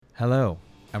Hello,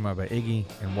 I'm Rabbi Iggy,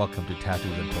 and welcome to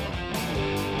Tattoos and Torah.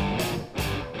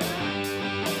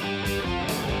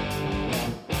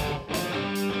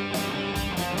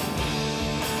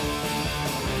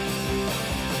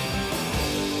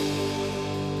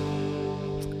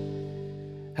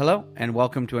 Hello, and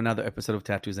welcome to another episode of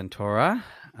Tattoos and Torah.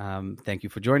 Thank you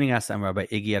for joining us. I'm Rabbi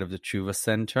Iggy out of the Tshuva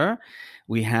Center.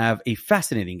 We have a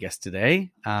fascinating guest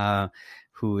today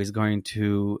who is going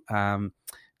to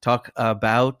talk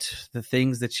about the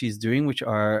things that she's doing, which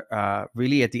are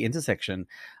really at the intersection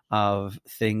of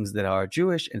things that are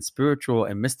Jewish and spiritual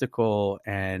and mystical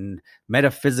and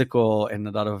metaphysical and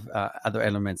a lot of other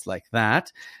elements like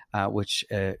that, which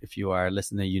if you are a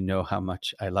listener, you know how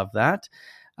much I love that.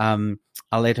 I'll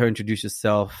let her introduce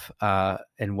herself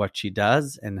and what she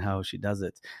does and how she does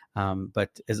it.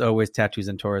 But as always, Tattoos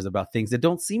and Torah is about things that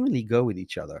don't seemingly go with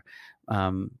each other,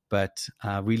 but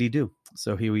really do.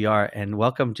 So here we are, and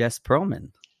welcome, Jess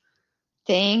Perlman.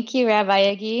 Thank you,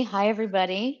 Rabbi Iggy. Hi,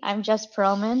 everybody. I'm Jess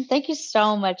Perlman. Thank you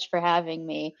so much for having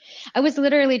me. I was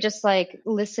literally just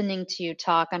listening to you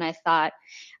talk, and I thought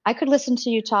I could listen to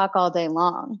you talk all day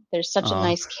long. There's such a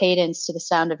nice cadence to the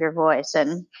sound of your voice,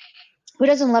 and who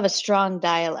doesn't love a strong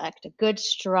dialect, a good,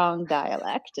 strong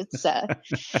dialect? It's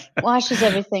washes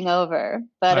everything over.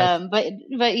 But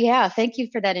yeah, thank you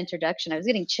for that introduction. I was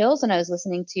getting chills when I was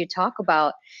listening to you talk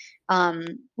about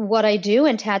what I do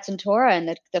in Tats and Torah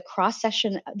and the cross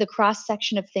section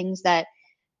of things that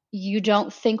you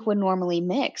don't think would normally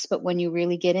mix, but when you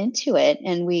really get into it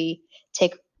and we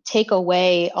take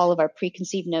away all of our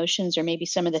preconceived notions or maybe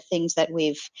some of the things that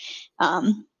we've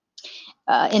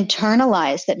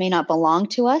internalized that may not belong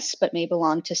to us, but may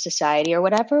belong to society or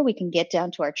whatever, we can get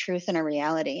down to our truth and our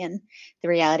reality and the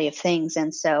reality of things.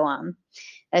 And so,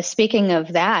 speaking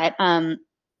of that,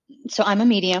 so I'm a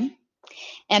medium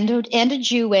and a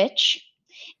Jew witch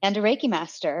and a Reiki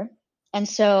master. And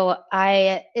so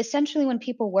I essentially, when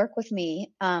people work with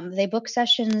me, they book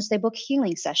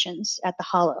healing sessions at the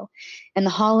Hollow. And the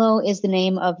Hollow is the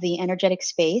name of the energetic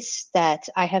space that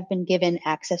I have been given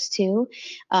access to,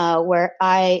 where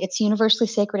it's universally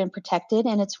sacred and protected.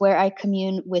 And it's where I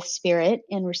commune with spirit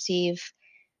and receive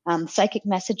psychic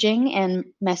messaging and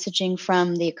messaging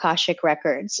from the Akashic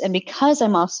records. And because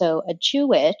I'm also a Jew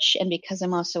witch and because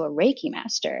I'm also a Reiki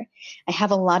master, I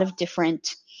have a lot of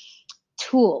different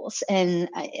tools. And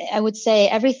I would say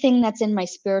everything that's in my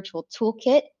spiritual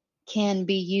toolkit can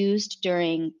be used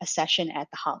during a session at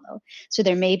the Hollow. So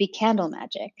there may be candle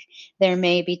magic, there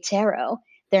may be tarot,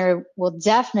 there will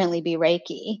definitely be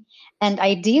Reiki, and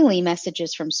ideally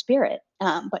messages from spirit.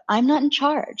 But I'm not in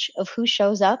charge of who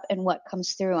shows up and what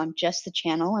comes through. I'm just the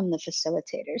channel. I'm the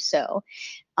facilitator. So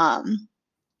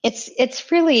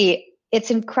it's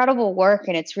incredible work,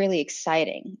 and it's really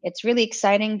exciting. It's really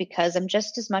exciting because I'm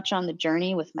just as much on the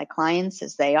journey with my clients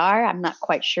as they are. I'm not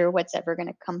quite sure what's ever going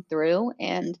to come through.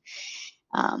 And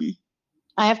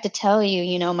I have to tell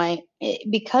you,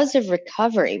 because of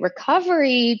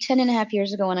recovery 10 and a half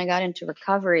years ago when I got into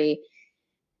recovery,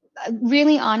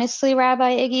 really honestly,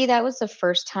 Rabbi Iggy, that was the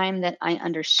first time that I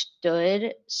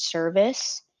understood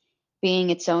service being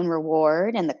its own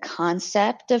reward and the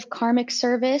concept of karmic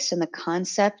service and the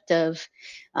concept of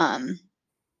how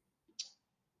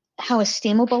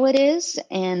esteemable it is.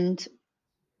 And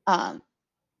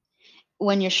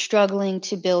when you're struggling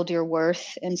to build your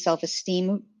worth and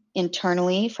self-esteem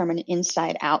internally from an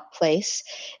inside out place,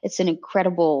 it's an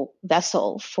incredible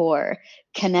vessel for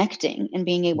connecting and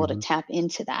being able to tap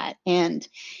into that. And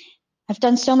I've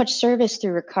done so much service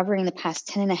through recovery in the past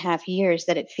 10 and a half years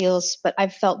that but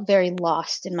I've felt very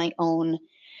lost in my own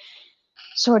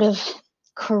sort of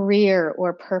career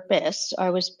or purpose.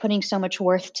 I was putting so much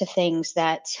worth to things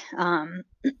that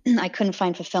I couldn't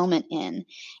find fulfillment in.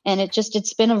 And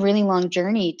it's been a really long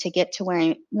journey to get to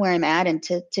where I'm at and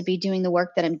to be doing the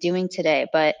work that I'm doing today.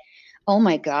 But oh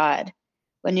my God,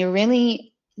 when you're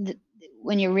really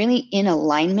in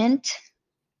alignment,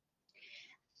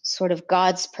 sort of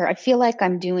I feel like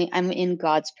I'm in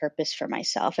God's purpose for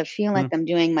myself. I feel like I'm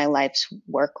doing my life's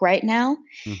work right now.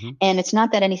 And it's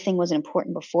not that anything wasn't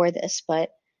important before this, but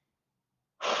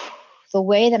the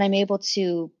way that I'm able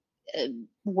to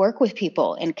work with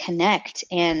people and connect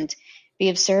and be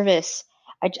of service,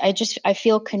 I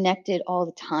feel connected all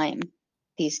the time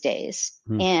these days.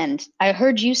 And I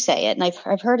heard you say it, and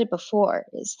I've heard it before,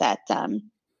 is that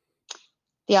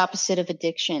the opposite of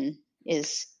addiction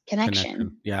is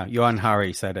connection. Yeah, Johan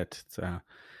Hari said it. It's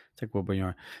like what we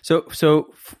are.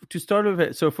 So to start with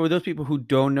it, so for those people who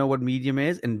don't know what medium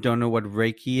is and don't know what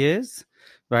Reiki is,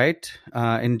 right?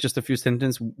 In just a few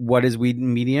sentences, what is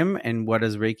medium and what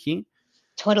is Reiki?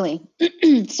 Totally.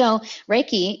 So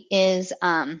Reiki is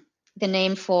the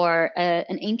name for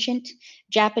an ancient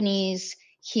Japanese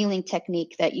healing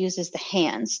technique that uses the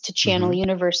hands to channel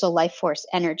universal life force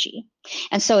energy.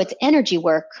 And so it's energy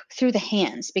work through the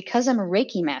hands. Because I'm a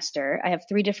Reiki master, I have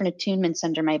 3 different attunements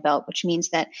under my belt, which means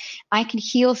that I can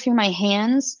heal through my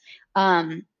hands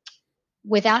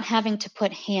without having to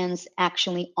put hands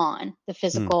actually on the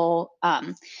physical.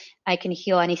 I can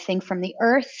heal anything from the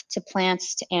earth to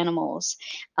plants to animals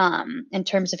in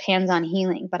terms of hands-on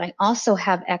healing. But I also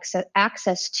have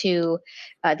access to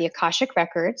the Akashic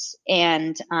records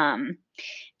and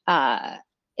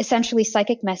essentially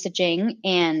psychic messaging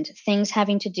and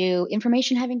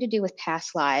information having to do with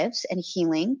past lives and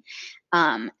healing.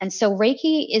 And so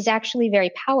Reiki is actually very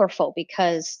powerful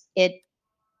because it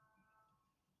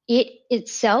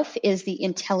itself is the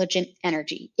intelligent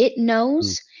energy. It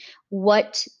knows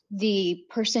what the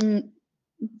person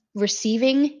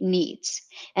receiving needs,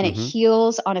 and it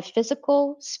heals on a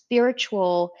physical,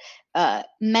 spiritual,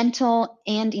 mental,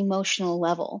 and emotional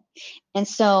level. And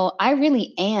so I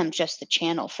really am just the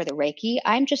channel for the Reiki.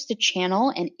 I'm just a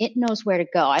channel, and it knows where to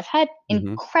go. I've had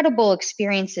incredible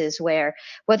experiences where,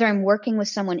 whether I'm working with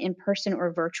someone in person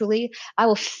or virtually, I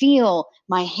will feel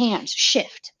my hands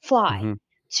shift, fly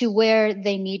to where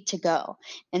they need to go.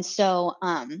 And so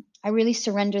I really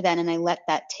surrender that, and I let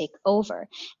that take over.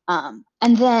 And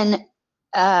then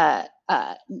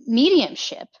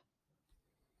mediumship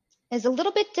is a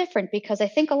little bit different, because I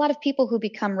think a lot of people who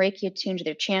become Reiki attuned to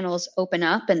their channels open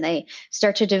up and they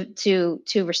start to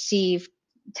receive,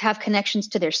 to have connections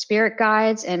to their spirit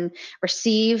guides and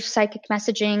receive psychic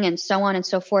messaging and so on and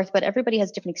so forth. But everybody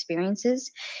has different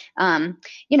experiences.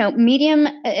 Medium,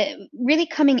 really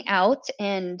coming out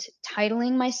and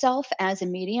titling myself as a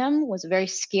medium was a very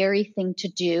scary thing to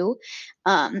do,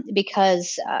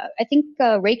 because I think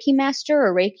Reiki master,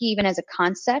 or Reiki even as a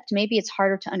concept, maybe it's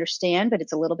harder to understand, but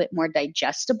it's a little bit more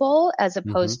digestible, as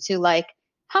opposed to like,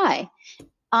 hi,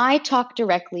 I talk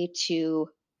directly to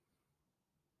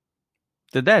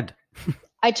the dead.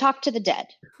 I talk to the dead.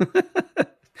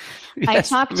 Yes, I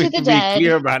talk to the dead. Be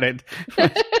clear about it.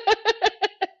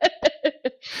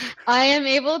 I am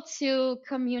able to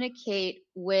communicate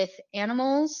with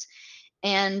animals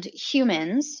and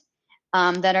humans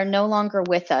that are no longer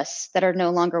with us,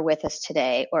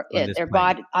 today, or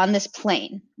on this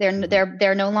plane.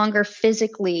 They're no longer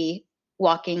physically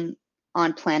walking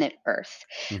on planet Earth,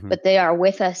 but they are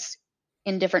with us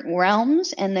in different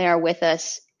realms, and they are with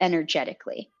us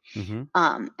energetically.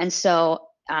 And so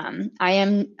I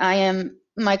am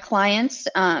my clients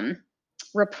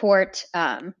report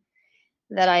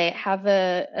that I have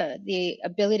the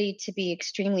ability to be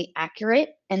extremely accurate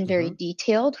and very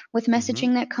detailed with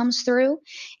messaging that comes through.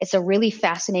 It's a really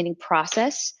fascinating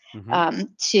process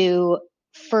to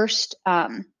first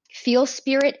feel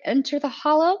spirit enter the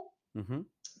hollow,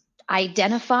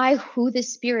 identify who the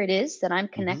spirit is that I'm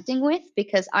connecting with,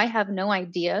 because I have no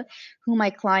idea who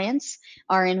my clients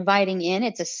are inviting in.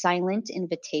 It's a silent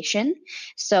invitation.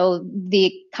 So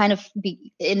the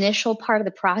initial part of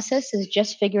the process is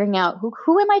just figuring out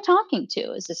who am I talking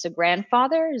to? Is this a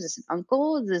grandfather? Is this an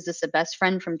uncle? Is this a best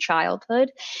friend from childhood?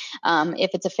 If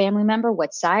it's a family member,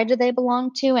 what side do they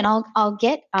belong to? And I'll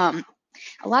get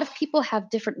a lot of people have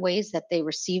different ways that they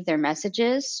receive their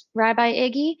messages, Rabbi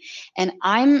Iggy. And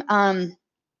I'm, I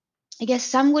guess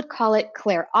some would call it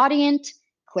clairaudient,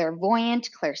 clairvoyant,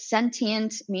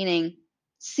 clairsentient, meaning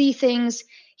see things,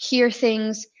 hear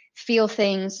things, feel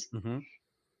things,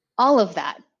 all of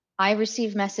that. I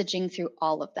receive messaging through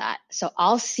all of that. So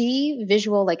I'll see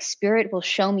visual, like spirit will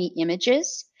show me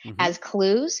images as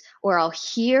clues, or I'll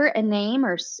hear a name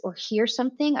or hear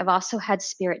something. I've also had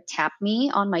spirit tap me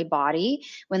on my body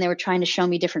when they were trying to show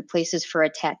me different places for a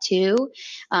tattoo,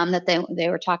 that they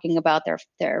were talking about.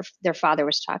 Their father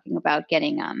was talking about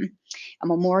getting a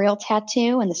memorial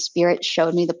tattoo, and the spirit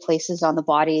showed me the places on the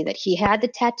body that he had the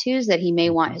tattoos, that he may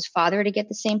want his father to get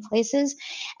the same places.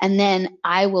 And then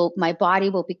my body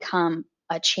will become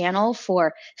a channel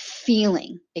for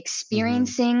feeling,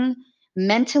 experiencing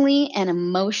mentally and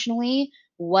emotionally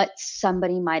what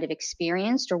somebody might have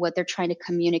experienced, or what they're trying to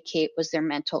communicate was their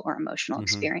mental or emotional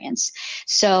experience.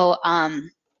 So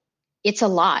it's a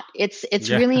lot. It's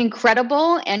really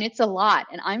incredible, and it's a lot.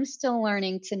 And I'm still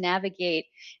learning to navigate,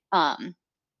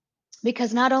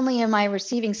 because not only am I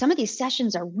receiving, some of these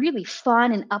sessions are really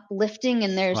fun and uplifting,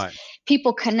 and there's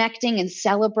people connecting and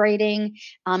celebrating.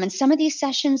 And some of these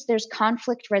sessions, there's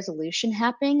conflict resolution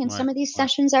happening. And some of these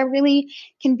sessions I really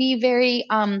can be very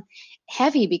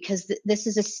heavy, because this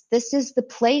is the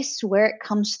place where it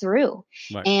comes through.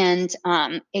 And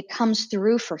it comes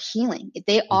through for healing.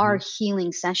 They are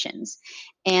healing sessions.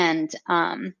 And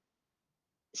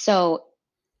so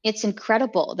it's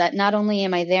incredible that not only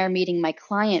am I there meeting my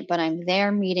client, but I'm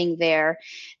there meeting their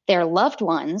loved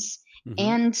ones. Mm-hmm.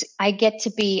 And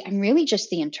I'm really just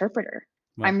the interpreter.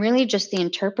 Right. I'm really just the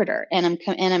interpreter, and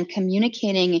I'm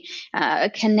communicating,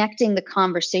 connecting the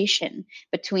conversation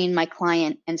between my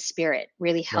client and spirit,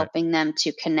 really Right. helping them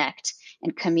to connect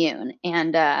and commune.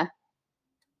 And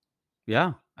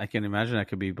Yeah, I can imagine that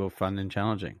could be both fun and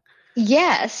challenging.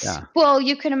 yes, Yeah. well,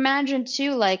 you can imagine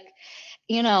too, like,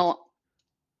 you know,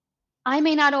 I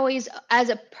may not always, as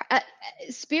a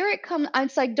spirit come.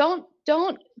 It's like, don't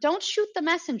shoot the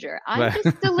messenger. I'm Right.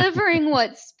 just delivering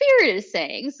what spirit is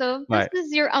saying. So if this Right.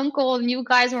 is your uncle and you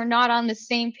guys were not on the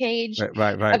same page Right.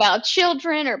 Right. Right. about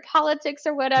children or politics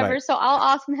or Right. whatever, so I'll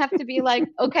often have to be like,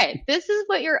 okay, this is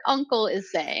what your uncle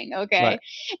is saying, Right. okay,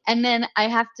 and then I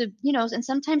have to, and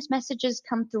sometimes messages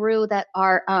come through that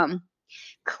are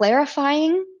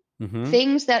clarifying Mm-hmm.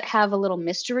 things that have a little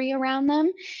mystery around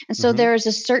them. And so Mm-hmm. there's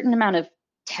a certain amount of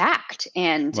tact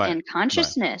and Right. and Right.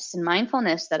 consciousness and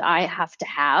mindfulness that I have to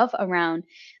have around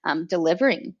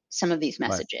delivering some of these Right.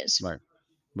 messages. Right.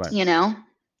 Right. You know?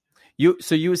 You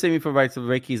were saying before, right? So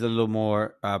Reiki is a little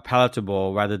more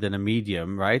palatable rather than a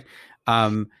medium, right?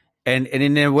 Um, and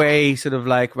in a way, sort of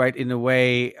like, right, in a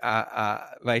way,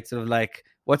 right, sort of like,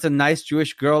 what's a nice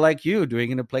Jewish girl like you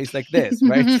doing in a place like this,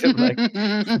 right? Sort of like,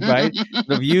 right?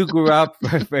 Sort of you grew up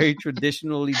very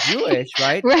traditionally Jewish,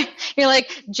 right? Right. You're like,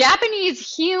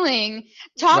 Japanese healing,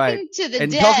 Right. talking to the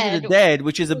And talking to the dead. dead,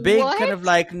 which is a big kind What? of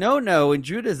like no in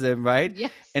Judaism, right?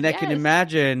 Yes, And I can yes.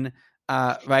 imagine,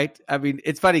 right? I mean,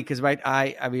 it's funny because, right,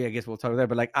 I mean, I guess we'll talk about that,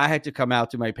 but like I had to come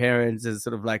out to my parents as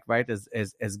sort of like, right,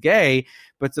 as gay,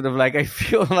 but sort of like I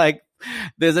feel like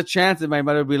there's a chance that my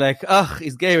mother would be like, oh,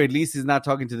 he's gay, or at least he's not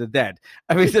talking to the dead.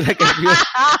 I mean, so like I feel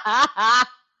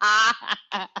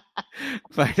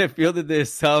right. I feel that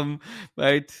there's some,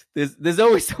 right. There's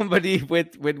always somebody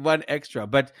with one extra,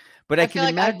 but I I can feel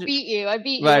like I imagine. beat you. I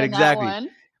beat you Right, in that exactly. one.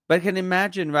 But I can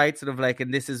imagine, right, sort of like,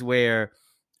 and this is where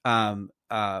um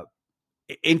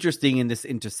interesting in this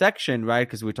intersection, right?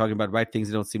 Because we're talking about, right, things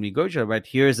that don't seem to go to, right?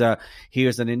 Here's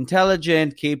an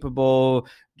intelligent, capable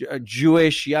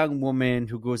Jewish young woman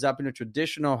who grows up in a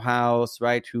traditional house,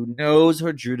 right? Who knows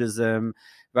her Judaism,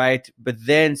 right? But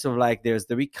then sort of like there's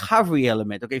the recovery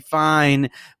element. Okay, fine.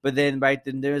 But then, right,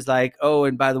 then there's like, oh,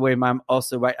 and by the way, mom,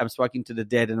 also, right, I'm speaking to the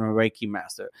dead and I'm a Reiki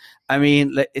master. I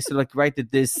mean, it's sort of like, right,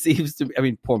 that this seems to be, I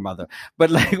mean, poor mother,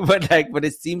 but but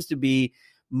it seems to be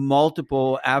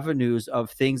multiple avenues of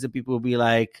things that people will be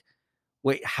like,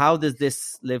 wait, how does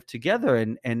this live together?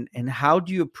 And how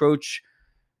do you approach,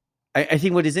 I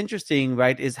think what is interesting,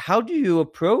 right, is how do you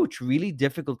approach really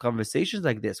difficult conversations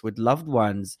like this with loved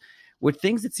ones, with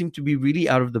things that seem to be really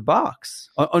out of the box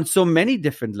on so many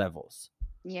different levels?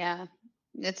 Yeah,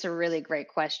 it's a really great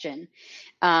question.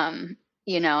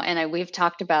 We've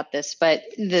talked about this, but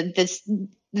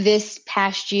this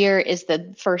past year is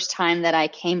the first time that I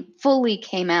fully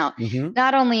came out, Mm-hmm.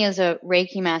 not only as a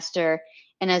Reiki master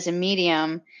and as a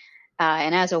medium,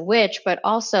 and as a witch, but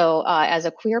also as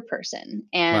a queer person.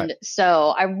 Right. And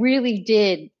so I really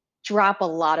did drop a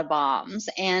lot of bombs,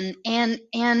 and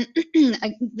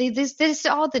this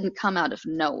all didn't come out of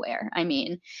nowhere. I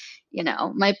mean,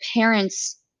 my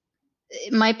parents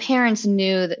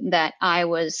knew that I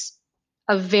was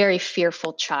a very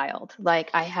fearful child. Like,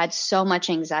 I had so much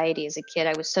anxiety as a kid.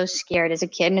 I was so scared as a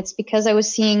kid, and it's because I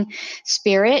was seeing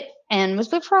spirit, and was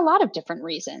for a lot of different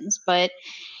reasons. But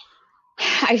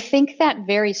I think that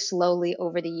very slowly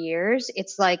over the years,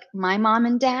 it's like my mom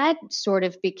and dad sort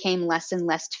of became less and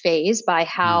less phased by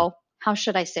Mm. how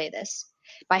should I say this?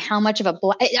 By how much of a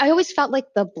I always felt like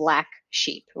the black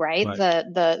sheep, right? Right.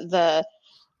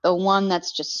 The one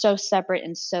that's just so separate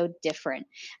and so different.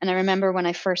 And I remember when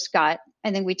I first got,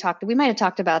 I think we might have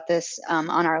talked about this on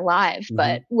our live, Mm-hmm.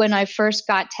 but when I first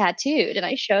got tattooed and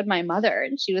I showed my mother,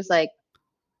 and she was like,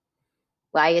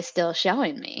 why are you still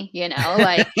showing me?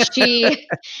 Like, she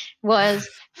was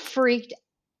freaked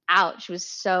out. She was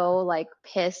so like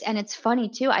pissed. And it's funny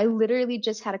too. I literally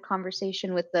just had a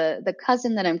conversation with the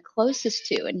cousin that I'm closest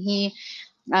to, and he,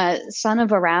 son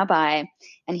of a rabbi,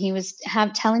 and he was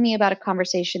telling me about a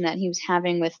conversation that he was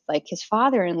having with like his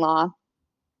father-in-law,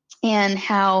 and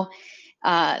how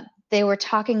they were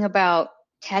talking about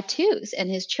tattoos and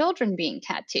his children being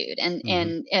tattooed, and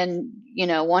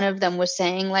Mm-hmm. one of them was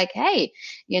saying like, hey,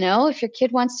 if your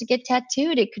kid wants to get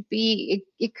tattooed, it could be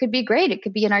great, it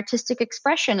could be an artistic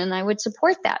expression, and I would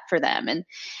support that for them. And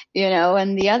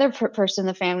the other person in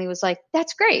the family was like,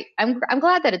 that's great, I'm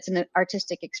glad that it's an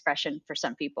artistic expression for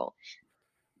some people.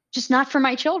 just not for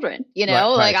my children, Right,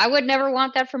 like right. I would never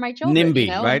want that for my children, NIMBY,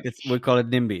 right? and We call it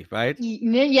NIMBY, right?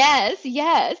 yes,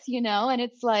 yes, and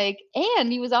it's like,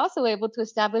 and he was also able to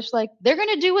establish like they're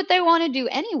going to do what they want to do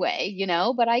anyway,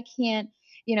 but I can't,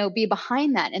 be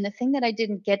behind that. And the thing that I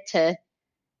didn't get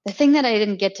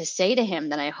to say to him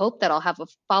that I hope that I'll have a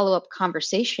follow-up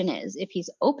conversation is, if he's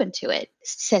open to it,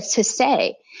 to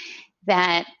say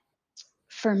that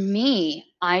for me,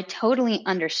 I totally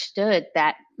understood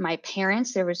that my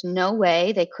parents, there was no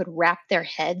way they could wrap their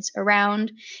heads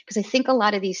around, because I think a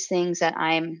lot of these things that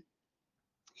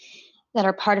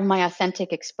are part of my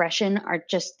authentic expression are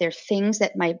just, they're things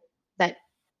that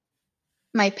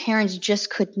my parents just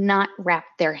could not wrap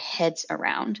their heads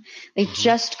around. They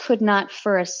just could not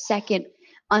for a second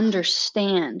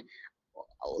understand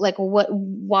like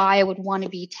why I would want to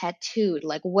be tattooed.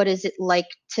 Like, what is it like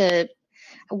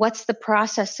what's the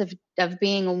process of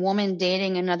being a woman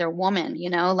dating another woman,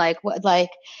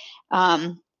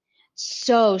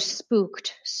 so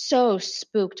spooked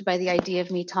by the idea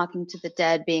of me talking to the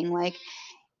dead, being like,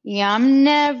 yeah, I'm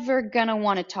never gonna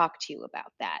want to talk to you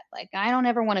about that. Like, I don't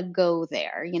ever want to go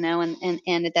there, and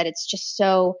that it's just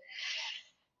so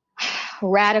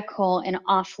radical and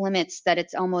off limits that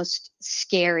it's almost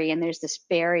scary, and there's this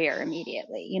barrier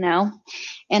immediately,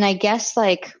 And I guess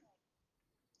like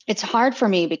it's hard for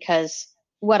me, because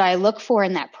what I look for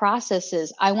in that process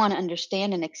is I want to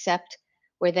understand and accept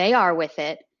where they are with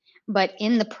it, but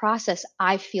in the process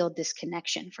I feel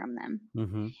disconnection from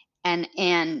them. And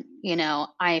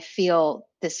I feel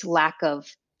this lack of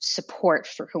support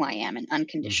for who I am and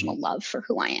unconditional love for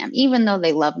who I am, even though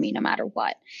they love me no matter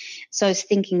what. So I was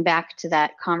thinking back to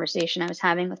that conversation I was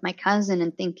having with my cousin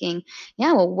and thinking,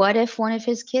 yeah, well, what if one of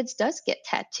his kids does get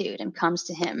tattooed and comes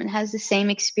to him and has the same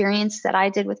experience that I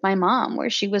did with my mom, where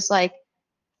she was like,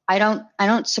 I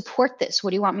don't support this.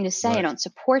 What do you want me to say? Right. I don't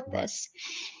support this.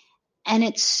 And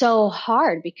it's so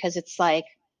hard, because it's like,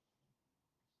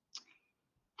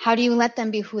 how do you let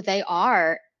them be who they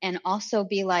are and also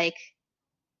be like,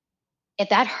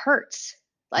 that hurts.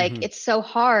 Like, it's so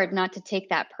hard not to take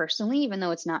that personally, even though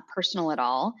it's not personal at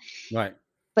all. Right.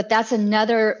 But that's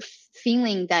another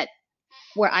feeling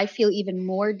where I feel even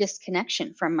more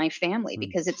disconnection from my family,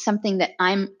 because it's something that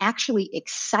I'm actually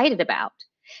excited about,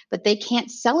 but they can't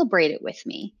celebrate it with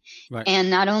me. Right. And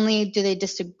not only do they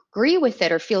disagree with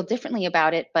it or feel differently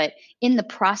about it, but in the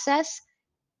process,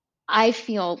 I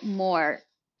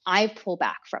pull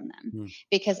back from them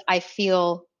because I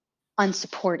feel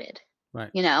unsupported, right.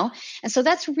 And so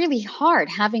that's really hard,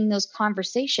 having those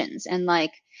conversations and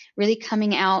like really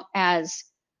coming out as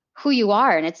who you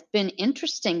are. And it's been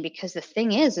interesting, because the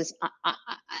thing is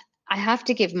I have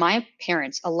to give my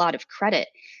parents a lot of credit.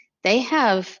 They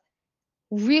have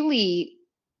really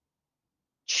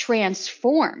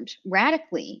transformed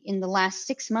radically in the last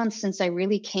 6 months since I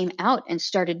really came out and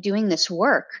started doing this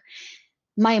work.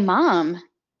 My mom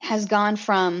has gone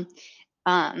from,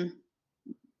 I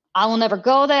will never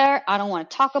go there, I don't want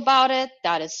to talk about it,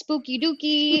 that is spooky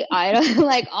dooky, I don't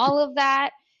like all of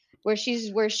that, where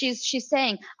she's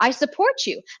saying, I support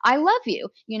you, I love you,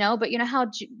 but how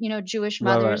Jewish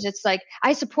mothers, right. It's like,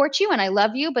 I support you and I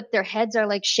love you, but their heads are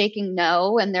like shaking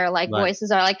no, and their like right. voices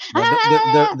are like,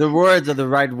 the words are the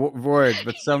right words,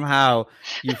 but somehow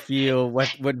you feel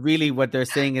what they're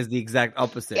saying is the exact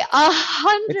opposite.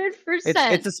 100%.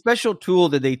 It's a special tool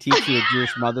that they teach you at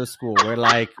Jewish Mother School, where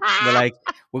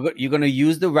you're going to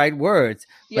use the right words,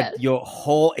 but yes. your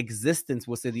whole existence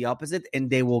will say the opposite, and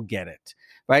they will get it.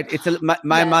 Right. It's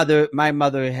my mother. My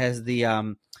mother has the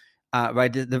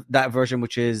that version,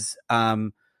 which is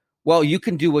well, you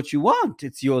can do what you want.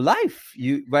 It's your life.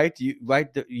 You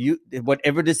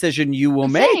whatever decision you will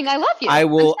make. Saying I love you. I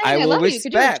will respect.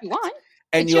 You do what you want.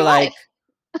 And it's you're like,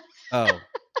 life. Oh,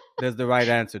 there's the right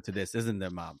answer to this, isn't there,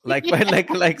 Mom? Like sort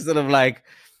of like,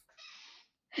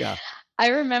 yeah. I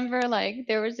remember like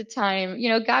there was a time,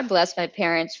 God bless my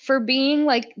parents for being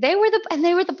like, they were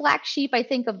the black sheep, I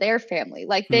think, of their family.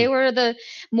 Like they were the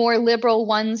more liberal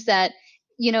ones that,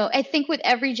 I think with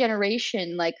every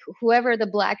generation, like whoever the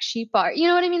black sheep are, you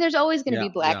know what I mean? There's always going to be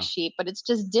black sheep, but it's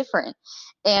just different.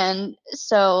 And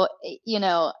so,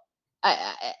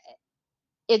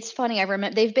 it's funny. I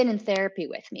remember they've been in therapy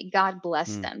with me. God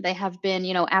bless them. They have been,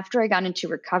 after I got into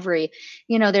recovery,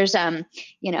 there's,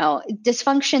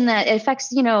 dysfunction that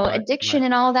affects, addiction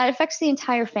and all that affects the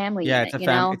entire family. Yeah.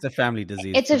 Unit, it's a family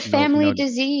disease. It's a family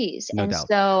disease. No and doubt.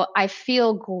 So I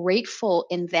feel grateful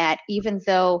in that, even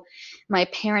though my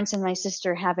parents and my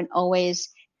sister haven't always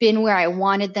been where I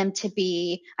wanted them to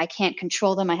be. I can't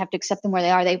control them. I have to accept them where they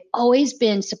are. They've always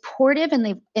been supportive,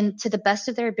 and to the best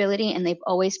of their ability, and they've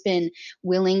always been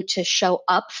willing to show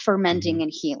up for mending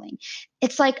and healing.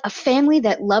 It's like a family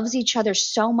that loves each other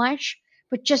so much,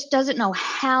 but just doesn't know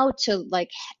how to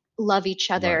like love each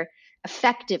other Right.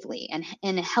 effectively and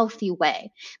in a healthy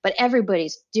way. But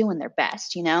everybody's doing their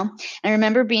best, you know? And I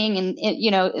remember being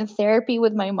in therapy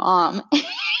with my mom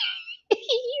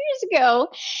years ago,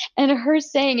 and her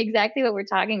saying exactly what we're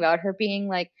talking about, her being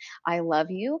like, I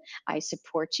love you, I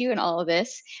support you, and all of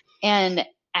this. And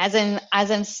as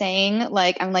I'm saying,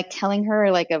 like, I'm like telling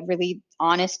her like a really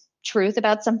honest truth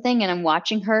about something, and I'm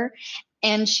watching her,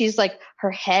 and she's like,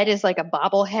 her head is like a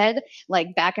bobblehead,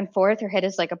 like back and forth. Her head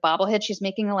is like a bobblehead. She's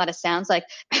making a lot of sounds like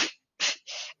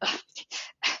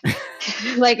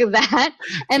like that.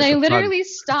 It's And like I a pug. literally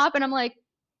stop and I'm like,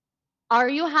 are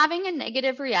you having a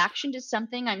negative reaction to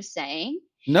something I'm saying?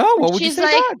 No, And what would you she's say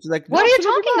like, that? She's like, no, what are you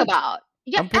absolutely talking not. about?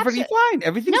 Yeah, I'm perfectly absolutely. fine. No.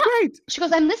 Everything's great. She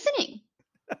goes, I'm listening.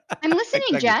 I'm listening,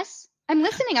 Exactly. Jess. I'm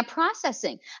listening. I'm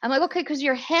processing. I'm like, okay, because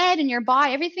your head and your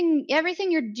body, everything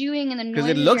you're doing and the Because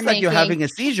it noises you're looks like you're making, having a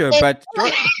seizure, it, but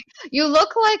sure. you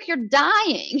look like you're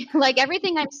dying. Like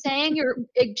everything I'm saying, you're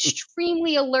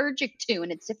extremely allergic to,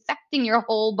 and it's affecting your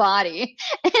whole body.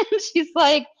 And she's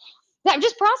like, I'm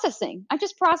just processing. I'm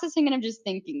just processing, and I'm just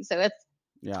thinking. So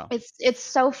Yeah. it's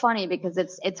so funny because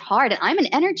it's hard, and I'm an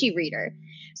energy reader,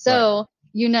 Right. so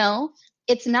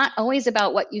it's not always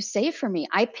about what you say for me.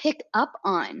 I pick up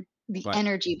on the Right.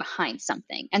 energy behind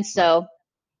something, and Right. so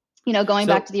going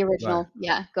back So, to the right. original.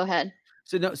 Yeah, go ahead.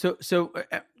 So no,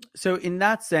 so in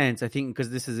that sense, I think because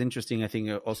this is interesting, I think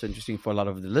also interesting for a lot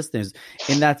of the listeners.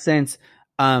 In that sense,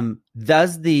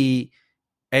 does the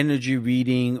energy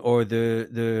reading or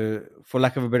the for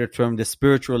lack of a better term, the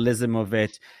spiritualism of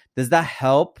it, does that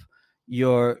help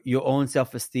your own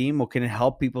self esteem, or can it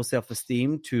help people's self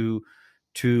esteem to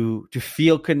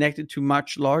feel connected to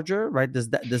much larger? Right? Does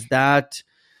that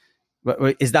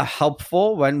is that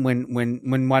helpful when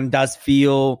one does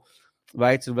feel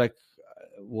right? So like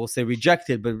we'll say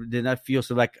rejected, but did not feel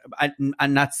so like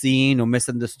I'm not seen or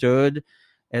misunderstood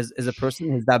as a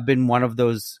person. Has that been one of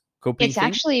those coping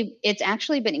things? It's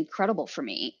actually been incredible for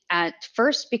me at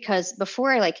first, because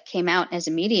before I like came out as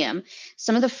a medium,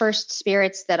 some of the first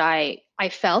spirits that I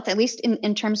felt, at least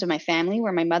in terms of my family,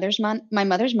 were my mother's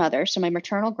mother, so my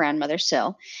maternal grandmother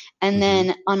Sil, and Mm-hmm.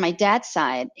 then on my dad's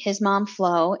side, his mom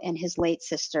Flo and his late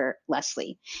sister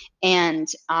Leslie. And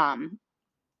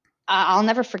I'll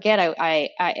never forget.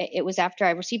 It was after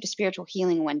I received a spiritual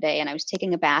healing one day, and I was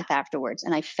taking a bath afterwards,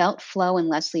 and I felt Flo and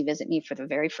Leslie visit me for the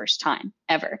very first time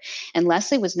ever. And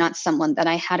Leslie was not someone that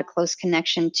I had a close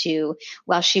connection to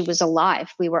while she was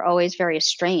alive. We were always very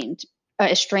estranged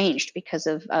because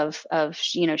of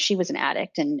she was an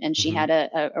addict, and she Mm-hmm. had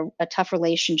a tough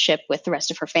relationship with the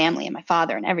rest of her family and my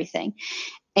father and everything.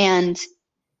 And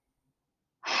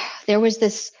there was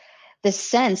this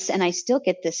sense, and I still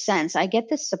get this sense. I get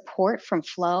this support from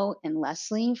Flo and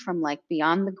Leslie from like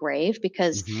beyond the grave,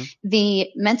 because Mm-hmm. the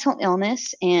mental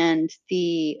illness and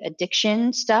the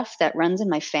addiction stuff that runs in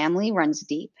my family runs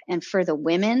deep. And for the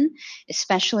women,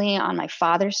 especially on my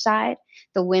father's side,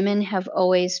 the women have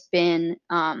always been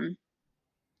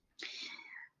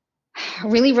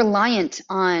really reliant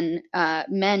on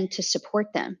men to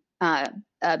support them,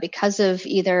 because of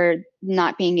either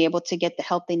not being able to get the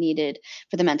help they needed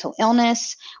for the mental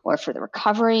illness or for the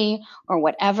recovery or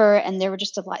whatever. And there were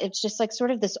just a lot. It's just like sort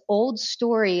of this old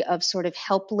story of sort of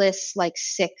helpless, like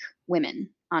sick women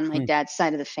on my dad's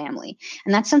side of the family.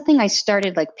 And that's something I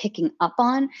started like picking up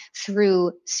on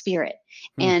through spirit.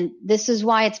 And this is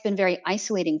why it's been very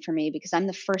isolating for me, because I'm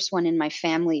the first one in my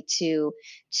family to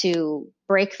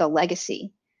break the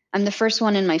legacy. I'm the first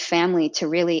one in my family to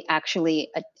really actually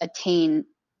attain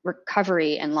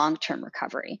recovery and long-term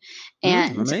recovery.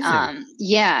 And Amazing.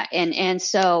 yeah, and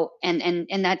so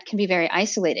and that can be very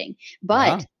isolating.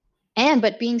 Yeah.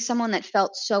 But being someone that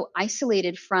felt so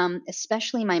isolated from,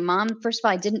 especially my mom, first of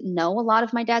all, I didn't know a lot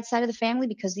of my dad's side of the family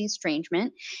because of the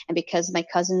estrangement, and because my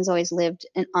cousins always lived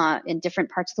in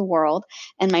different parts of the world.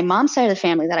 And my mom's side of the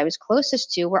family that I was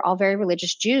closest to were all very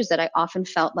religious Jews that I often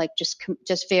felt like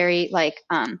just very like,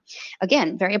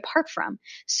 again, very apart from.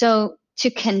 So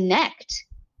to connect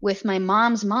with my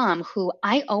mom's mom, who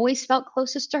I always felt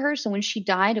closest to her. So when she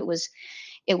died, it was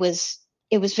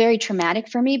it was very traumatic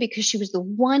for me, because she was the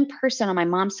one person on my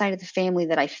mom's side of the family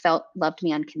that I felt loved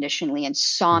me unconditionally and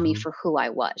saw me Mm-hmm. for who I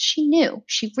was.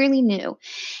 She really knew.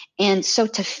 And so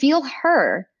to feel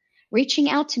her reaching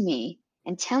out to me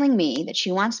and telling me that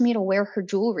she wants me to wear her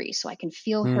jewelry so I can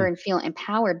feel her Mm, and feel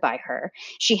empowered by her.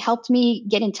 She helped me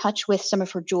get in touch with some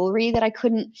of her jewelry that I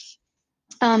couldn't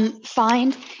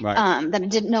find, right. that I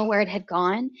didn't know where it had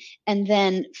gone. And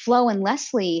then Flo and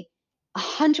Leslie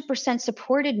 100%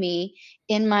 supported me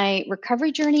in my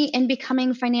recovery journey and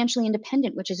becoming financially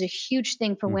independent, which is a huge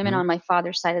thing for women Mm-hmm. on my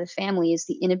father's side of the family, is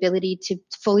the inability to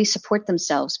fully support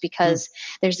themselves, Mm, because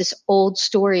there's this old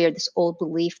story or this old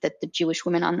belief that the Jewish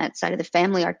women on that side of the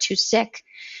family are too sick,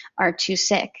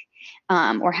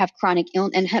 or have chronic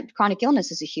illness. And chronic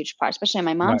illness is a huge part, especially on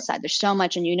my right. mom's side. There's so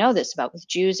much, and you know this about with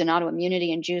Jews and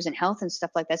autoimmunity and Jews and health and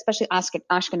stuff like that, especially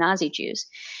Ashkenazi Jews.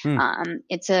 Mm,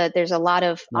 There's a lot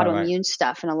of right. Right. autoimmune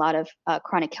stuff and a lot of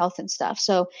chronic health and stuff.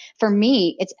 So for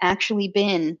me, it's actually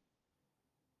been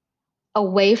a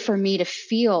way for me to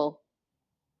feel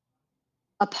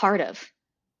a part of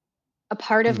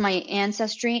Mm, my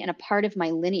ancestry and a part of my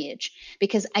lineage,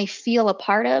 because I feel a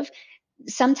part of.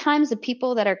 Sometimes the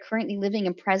people that are currently living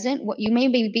in present, what you may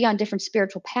be on different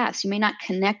spiritual paths, you may not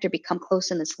connect or become close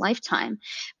in this lifetime,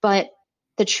 but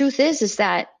the truth is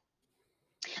that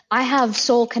I have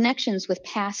soul connections with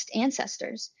past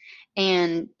ancestors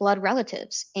and blood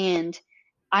relatives, and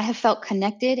I have felt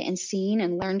connected and seen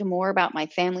and learned more about my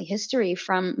family history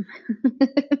from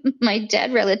my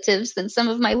dead relatives than some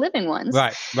of my living ones.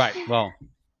 right. Right. Well,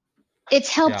 It's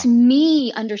helped yeah.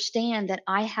 me understand that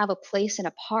I have a place and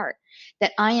a part,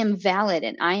 that I am valid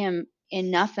and I am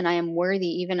enough and I am worthy,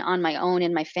 even on my own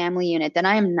in my family unit, that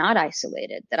I am not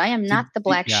isolated, that I am not the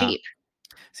black Yeah. sheep.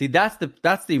 See, that's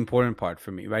the important part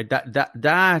for me, right?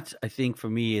 That I think for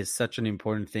me is such an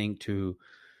important thing to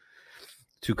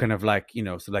kind of like,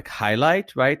 so like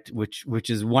highlight, right? Which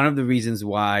is one of the reasons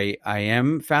why I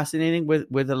am fascinating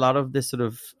with a lot of this sort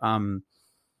of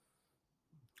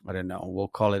I don't know, we'll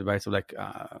call it, right, so like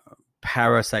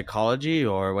parapsychology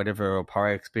or whatever, or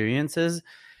para experiences,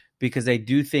 because I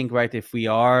do think, right, if we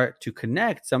are to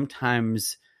connect,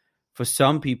 sometimes for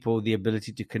some people the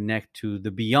ability to connect to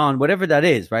the beyond, whatever that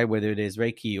is, right, whether it is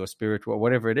Reiki or spiritual,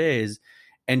 whatever it is,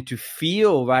 and to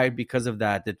feel, right, because of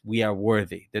that we are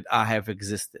worthy, that I have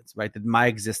existence, right, that my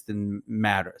existence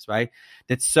matters, right,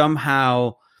 that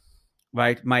somehow,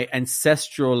 right, my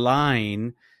ancestral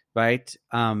line, right,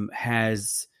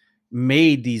 has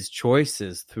made these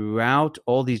choices throughout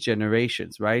all these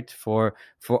generations, right, for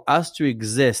us to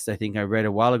exist. I think I read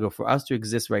a while ago, for us to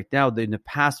exist right now, in the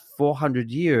past 400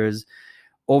 years,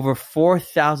 over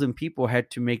 4,000 people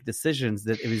had to make decisions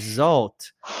that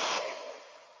result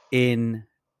in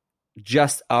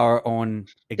just our own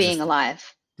Being existence,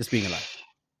 alive. just being alive,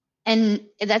 And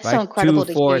that's so right? Two, incredible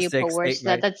to hear four, you put six, words eight, to that.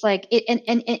 right? That's like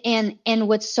it. And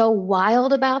what's so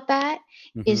wild about that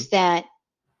Mm-hmm. is that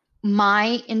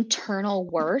my internal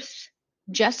worth,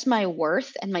 just my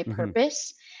worth and my Mm-hmm.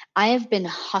 purpose, I have been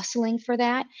hustling for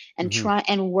that and Mm-hmm. try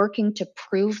and working to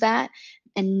prove that,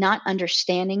 and not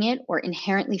understanding it or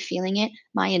inherently feeling it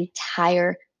my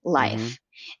entire Mm-hmm. life.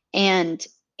 And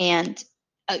and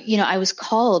I was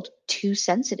called too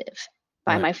sensitive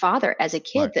by Right. my father as a Right.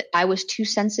 kid, that I was too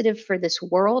sensitive for this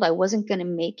world. I wasn't going to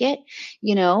make it,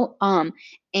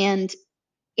 and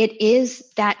it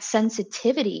is that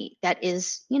sensitivity that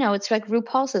is, it's like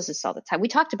RuPaul says this all the time. We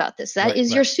talked about this. That Right.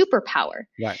 is your Right. superpower.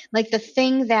 Right. Like the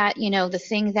thing that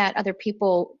other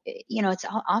people, it's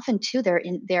often too, they're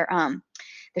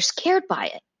scared by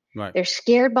it. Right. They're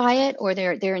scared by it, or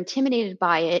they're intimidated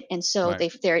by it, and so Right. they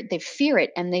fear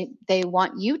it, and they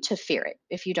want you to fear it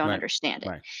if you don't Right. understand it.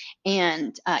 Right.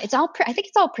 And I think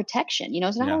it's all protection.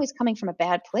 It's not Yeah. always coming from a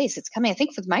bad place. It's coming, I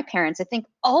think, with my parents, I think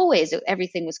always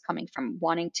everything was coming from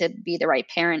wanting to be the right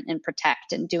parent and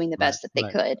protect and doing the Right. best that they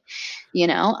Right. could.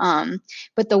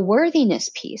 But the worthiness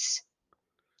piece,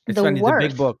 It's the funny. The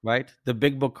big worth. book, right? The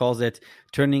big book calls it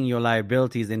turning your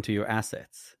liabilities into your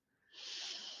assets.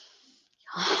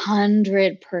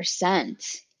 100%.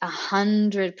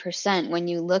 100%. When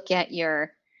you look at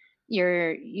Your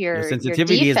your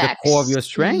sensitivity is the core of defects, your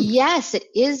strength. yes, it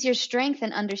is your strength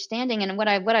and understanding. And what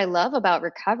I love about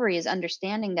recovery is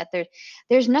understanding that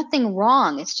there's nothing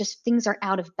wrong. It's just things are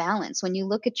out of balance. When you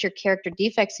look at your character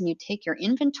defects and you take your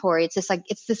inventory,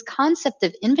 it's this concept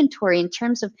of inventory in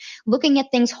terms of looking at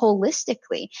things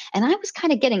holistically. And I was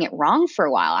kind of getting it wrong for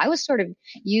a while. I was sort of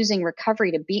using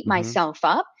recovery to beat Mm-hmm. myself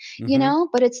up, Mm-hmm.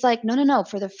 but it's like, no.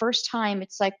 For the first time,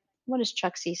 it's like, what does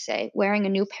Chuck C say? Wearing a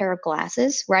new pair of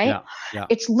glasses, right? Yeah. Yeah.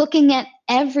 It's looking at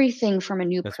everything from a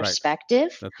new That's right.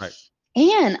 perspective. That's right.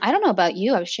 And I don't know about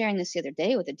you, I was sharing this the other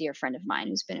day with a dear friend of mine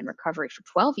who's been in recovery for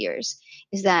 12 years,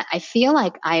 is that I feel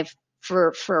like I've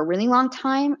for a really long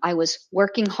time, I was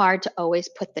working hard to always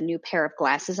put the new pair of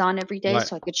glasses on every day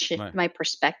so I could shift my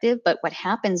perspective. But what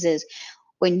happens is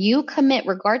when you commit,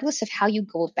 regardless of how you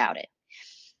go about it.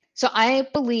 So I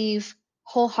believe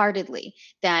wholeheartedly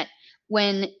that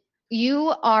when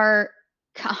you are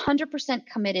 100%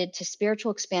 committed to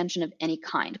spiritual expansion of any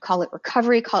kind, call it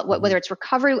recovery, call it whether it's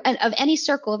recovery of any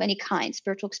circle of any kind,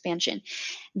 spiritual expansion,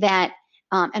 that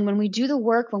and when we do the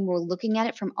work, when we're looking at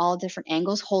it from all different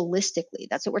angles, holistically,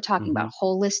 that's what we're talking about,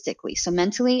 holistically. So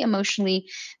mentally, emotionally,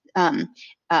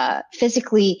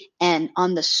 physically, and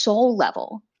on the soul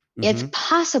level, it's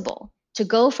possible to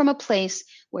go from a place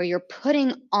where you're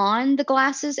putting on the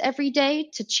glasses every day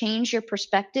to change your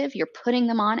perspective, you're putting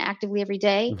them on actively every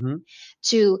day,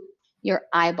 to your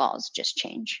eyeballs just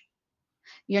change.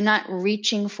 You're not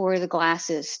reaching for the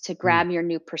glasses to grab your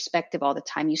new perspective all the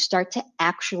time. You start to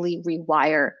actually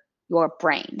rewire your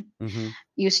brain.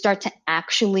 You start to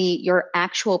your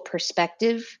actual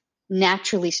perspective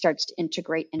naturally starts to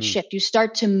integrate and shift. You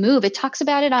start to move. It talks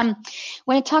about it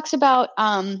when it talks about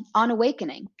on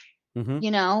awakening.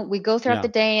 You know, we go throughout the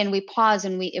day and we pause,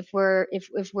 and if we're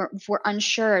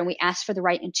unsure, and we ask for the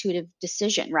right intuitive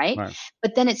decision, right?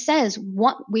 But then it says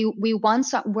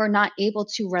we're not able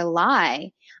to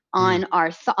rely on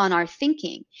our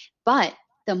thinking, but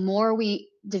the more we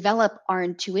develop our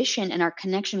intuition and our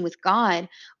connection with God,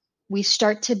 we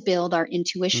start to build our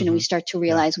intuition, and we start to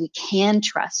realize we can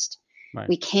trust.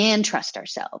 We can trust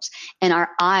ourselves, and our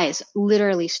eyes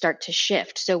literally start to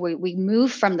shift. So we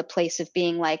move from the place of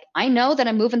being like, I know that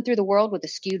I'm moving through the world with a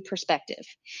skewed perspective,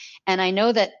 and I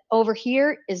know that over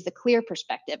here is the clear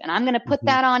perspective, and I'm going to put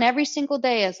that on every single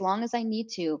day as long as I need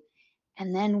to.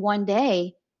 And then one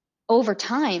day, over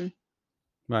time,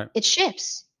 it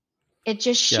shifts. It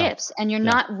just shifts, and you're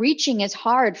not reaching as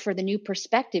hard for the new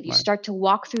perspective. You start to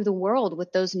walk through the world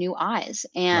with those new eyes,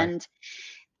 and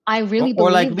I really believe,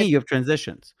 or like me, you have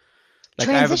transitions. Like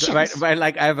transitions. I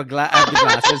have the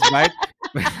glasses, right?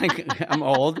 Like, I'm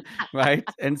old, right?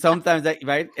 And sometimes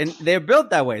and they're built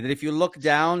that way. That if you look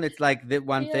down, it's like the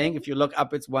one thing. If you look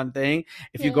up, it's one thing.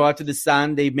 If you go out to the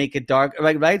sun, they make it dark.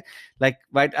 Right? I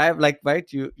have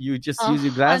you just use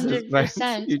your glasses, 100%,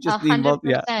 right? You just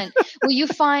 100%. Well, you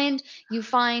find,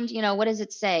 what does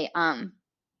it say? I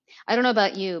don't know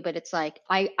about you, but it's like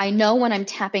I know when I'm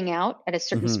tapping out at a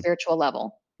certain spiritual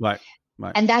level. Right.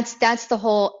 And that's the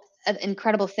whole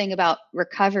incredible thing about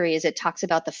recovery, is it talks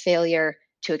about the failure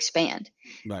to expand,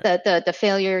 the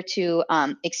failure to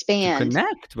expand, to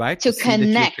connect, right? To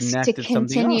connect, to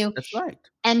continue. That's right.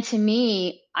 And to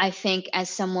me, I think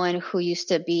as someone who used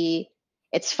to be,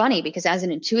 it's funny because as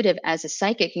an intuitive, as a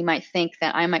psychic, you might think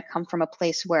that I might come from a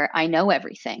place where I know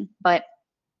everything, but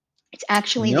it's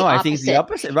actually the opposite. I think it's the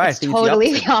opposite, right? It's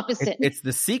totally the opposite. It's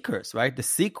the seekers, right? The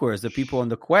seekers, the people on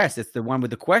the quest. It's the one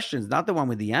with the questions, not the one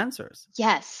with the answers.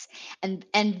 Yes. And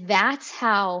that's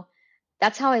how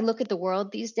I look at the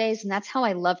world these days. And that's how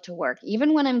I love to work.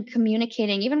 Even when I'm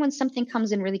communicating, even when something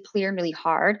comes in really clear and really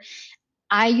hard,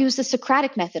 I use the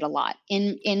Socratic method a lot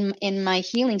in my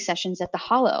healing sessions at the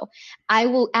Hollow. I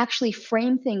will actually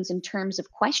frame things in terms of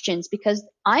questions because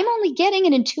I'm only getting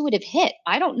an intuitive hit.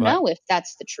 I don't know if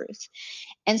that's the truth.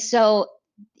 And so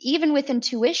even with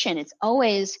intuition, it's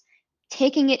always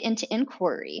taking it into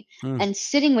inquiry and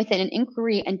sitting with it in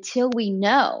inquiry until we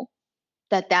know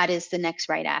that is the next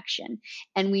right action.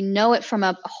 And we know it from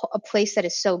a place that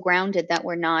is so grounded that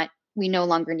we no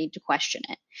longer need to question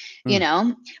it, you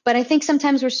know? But I think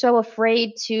sometimes we're so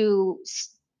afraid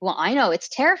I know it's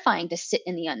terrifying to sit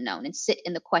in the unknown and sit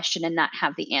in the question and not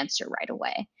have the answer right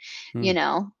away. You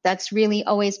know, that's really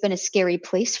always been a scary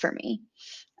place for me.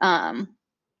 I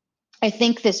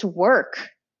think this work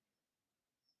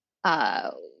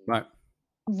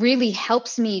really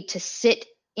helps me to sit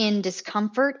in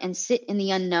discomfort and sit in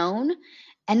the unknown,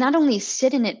 and not only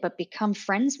sit in it, but become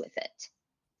friends with it.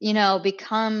 You know,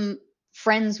 become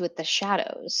friends with the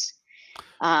shadows.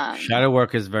 Shadow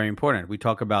work is very important. We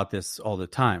talk about this all the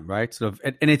time, right? Sort of,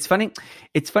 and it's funny.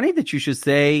 It's funny that you should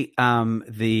say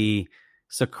the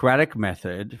Socratic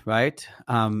method, right?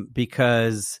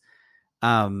 Because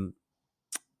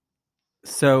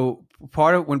so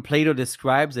part of when Plato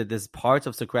describes it, there's parts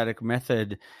of Socratic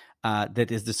method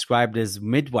that is described as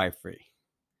midwifery.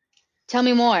 Tell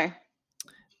me more.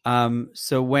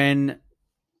 So when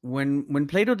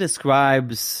Plato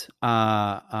describes,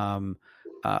 or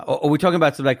we're talking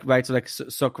about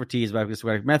Socrates, right, the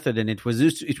Socratic method, and it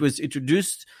was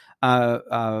introduced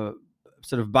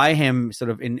sort of by him, sort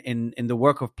of in the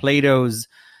work of Plato's.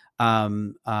 I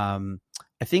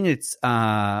think it's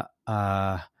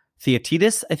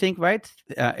Theaetetus, I think, right?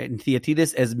 In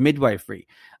Theaetetus as midwifery.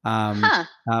 Huh.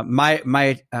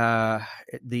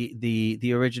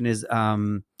 The origin is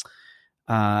Maieutics,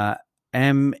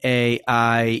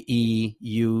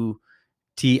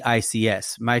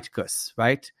 Maiticus,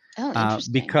 right? Oh,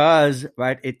 interesting. Because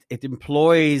right, it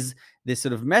employs this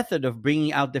sort of method of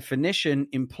bringing out definition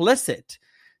implicit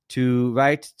to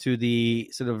the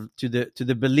sort of to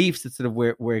the beliefs that sort of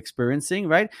we're experiencing,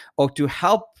 right, or to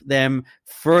help them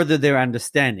further their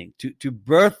understanding, to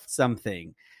birth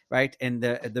something, right, and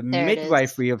the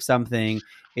midwifery of something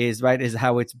is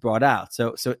how it's brought out.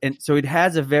 So it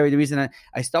has a very, the reason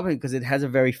I stopped it, because it has a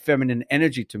very feminine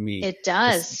energy to me. It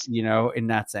does, in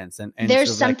that sense, and there's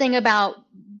sort of something about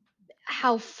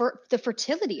how the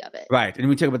fertility of it. Right. And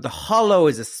we talk about the hollow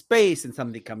as a space and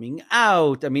something coming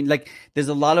out. I mean, like, there's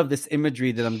a lot of this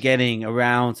imagery that I'm getting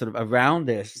around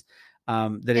this.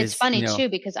 It's funny too,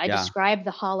 because I describe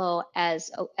the hollow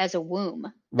as a womb.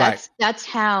 That's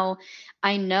how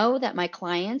I know that my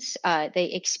clients,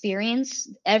 they experience,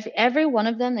 every one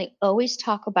of them, they always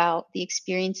talk about the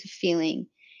experience of feeling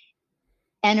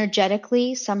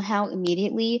energetically, somehow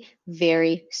immediately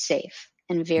very safe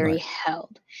and very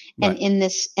held, and in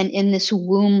this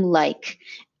womb-like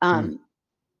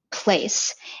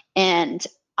place. And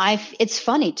it's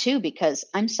funny too, because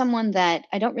I'm someone that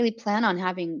I don't really plan on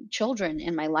having children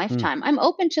in my lifetime. I'm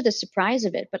open to the surprise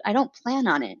of it, but I don't plan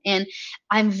on it. And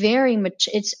I'm very much,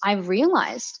 I've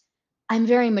realized I'm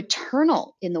very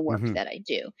maternal in the work that I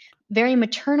do. Very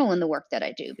maternal in the work that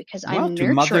I do, because I'm nurturing.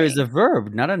 To mother is a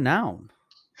verb, not a noun.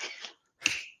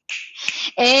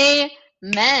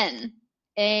 Amen.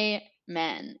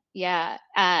 Amen. Yeah,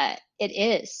 it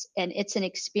is. And it's an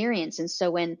experience. And so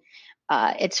when,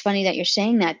 it's funny that you're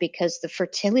saying that, because the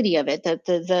fertility of it,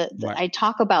 I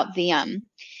talk about the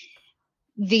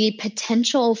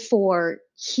potential for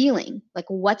healing, like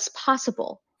what's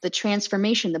possible, the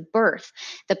transformation, the birth,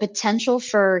 the potential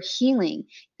for healing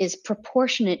is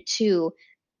proportionate to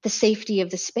the safety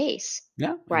of the space.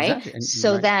 Yeah, right. Exactly.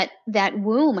 So that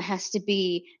womb has to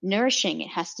be nourishing. It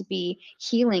has to be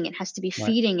healing. It has to be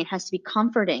feeding. It has to be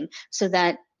comforting, so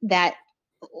that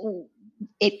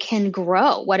it can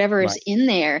grow. Whatever is in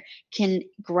there can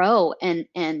grow and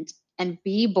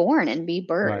be born and be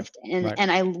birthed.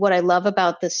 And what I love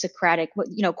about the Socratic,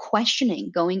 questioning,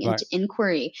 going into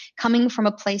inquiry, coming from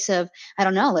a place of, I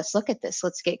don't know, let's look at this.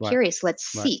 Let's get curious. Let's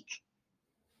seek.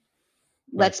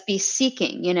 Let's be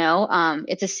seeking,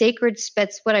 it's a sacred space.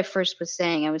 That's what I first was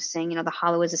saying. I was saying, the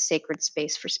hollow is a sacred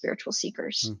space for spiritual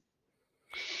seekers.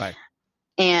 Right.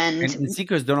 And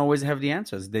seekers don't always have the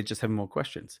answers. They just have more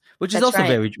questions, which is also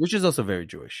very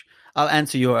Jewish. I'll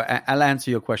answer your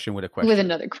question with a question. With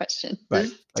another question. Right.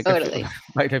 Totally.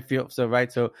 I feel so.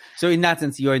 Right. So in that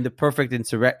sense, you're in the perfect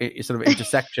sort of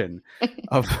intersection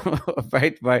of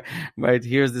right.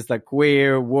 Here's this like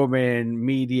queer woman,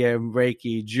 medium,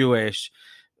 Reiki, Jewish.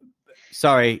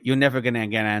 Sorry, you're never gonna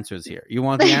get answers here. You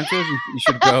want the answers? You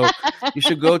should go. You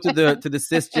should go to the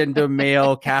cisgender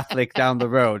male Catholic down the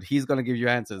road. He's gonna give you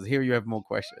answers. Here, you have more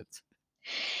questions.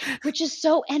 Which is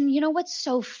so. And what's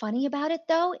so funny about it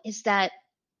though is that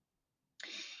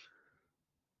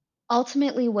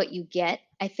ultimately, what you get,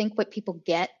 I think, what people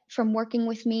get from working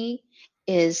with me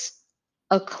is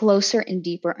a closer and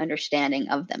deeper understanding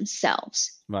of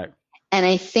themselves. Right. And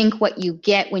I think what you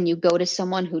get when you go to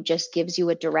someone who just gives you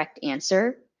a direct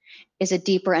answer is a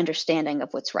deeper understanding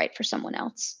of what's right for someone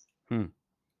else.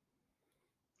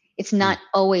 It's not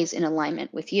always in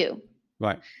alignment with you.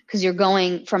 Right. Because you're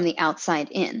going from the outside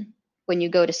in when you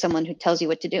go to someone who tells you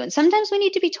what to do. And sometimes we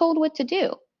need to be told what to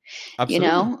do.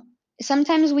 Absolutely.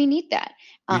 Sometimes we need that.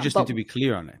 You just need to be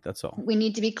clear on it. That's all. We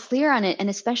need to be clear on it. And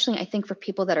especially, I think, for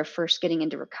people that are first getting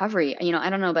into recovery, I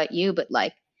don't know about you, but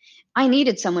like, I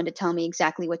needed someone to tell me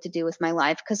exactly what to do with my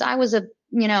life, because I was a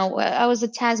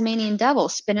Tasmanian devil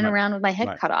spinning around with my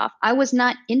head cut off. I was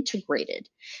not integrated.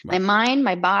 My mind,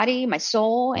 my body, my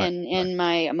soul, and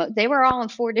my they were all on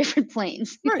 4 different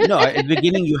planes. Right. No, at the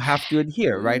beginning you have to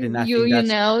adhere, right? And you have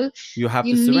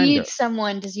to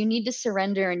surrender. You need to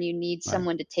surrender, and you need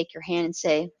someone to take your hand and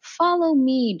say, "Follow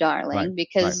me, darling,"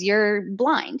 because you're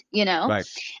blind. Right.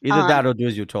 Either that or do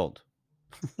as you're told.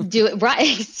 Do it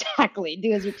right. Exactly.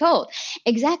 Do as you're told.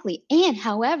 Exactly. And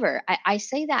however, I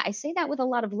say that with a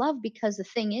lot of love, because the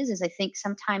thing is I think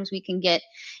sometimes we can get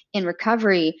in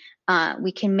recovery,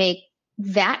 we can make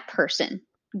that person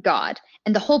God.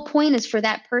 And the whole point is for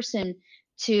that person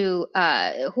to,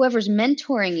 whoever's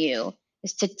mentoring you,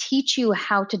 is to teach you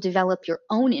how to develop your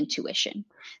own intuition.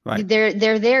 Right.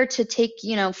 They're there to take,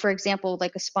 for example,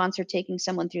 like a sponsor taking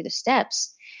someone through the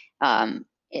steps.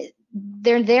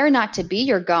 they're there not to be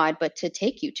your God, but to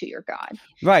take you to your God.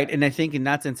 Right. And I think in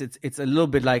that sense, it's a little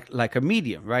bit like a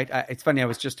medium, right? It's funny. I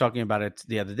was just talking about it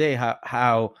the other day,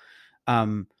 how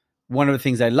one of the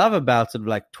things I love about sort of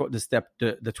like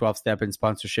the 12 step in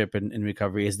sponsorship and in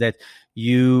recovery is that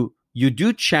you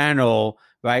do channel,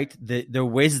 right, the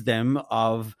wisdom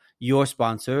of your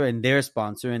sponsor and their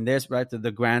sponsor and there's right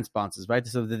the grand sponsors, right?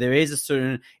 So that there is a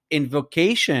certain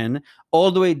invocation all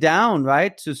the way down,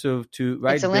 right, to sort of to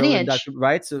right, it's a lineage,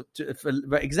 right? So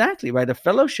exactly right, a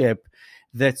fellowship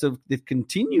that sort of that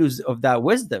continues of that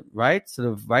wisdom, right? Sort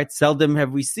of right. Seldom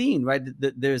have we seen, right?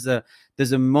 There's a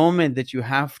moment that you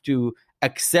have to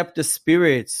accept the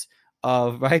spirits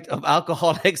of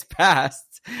alcoholics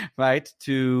past, right,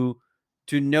 to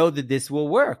know that this will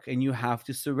work, and you have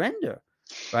to surrender.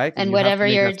 Right. And whatever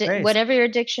your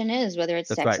addiction is, whether it's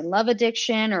That's sex and love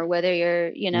addiction or whether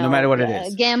you're, no matter what it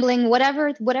is, gambling,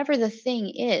 whatever the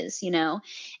thing is,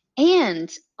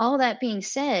 and all that being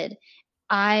said,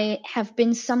 I have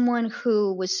been someone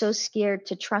who was so scared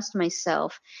to trust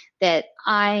myself that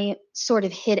I sort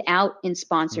of hid out in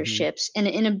sponsorships and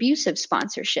in abusive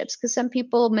sponsorships, because some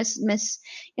people miss,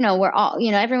 we're all,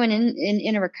 everyone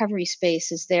in a recovery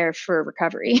space is there for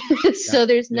recovery. So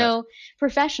there's no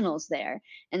professionals there.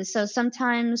 And so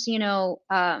sometimes, and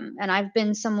I've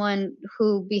been someone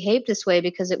who behaved this way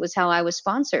because it was how I was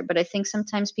sponsored. But I think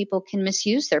sometimes people can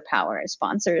misuse their power as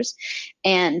sponsors.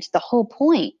 And the whole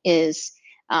point is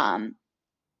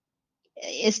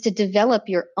to develop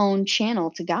your own channel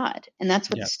to God. And that's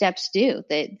what the steps do.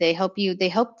 They help you.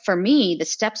 For me, the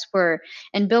steps were,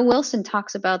 and Bill Wilson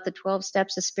talks about the 12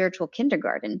 steps of spiritual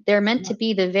kindergarten. They're meant to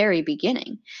be the very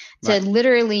beginning, to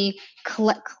literally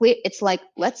clear. It's like,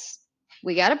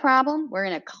 we got a problem. We're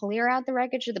going to clear out the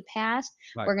wreckage of the past.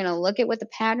 Right. We're going to look at what the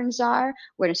patterns are.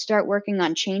 We're going to start working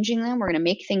on changing them. We're going to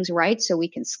make things right so we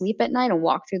can sleep at night and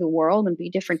walk through the world and be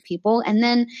different people. And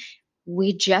then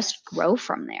we just grow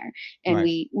from there, and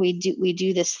we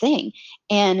do this thing.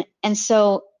 And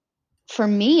so for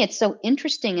me, it's so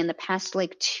interesting. In the past,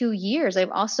 2 years, I've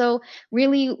also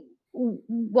really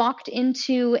walked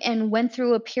into and went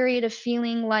through a period of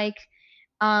feeling like,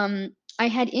 I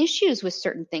had issues with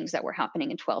certain things that were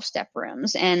happening in 12-step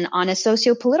rooms and on a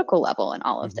socio-political level and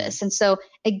all of this. And so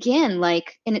again,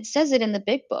 and it says it in the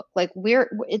big book,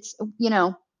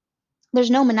 there's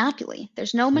no monopoly.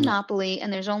 There's no monopoly,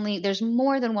 and there's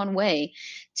more than one way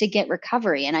to get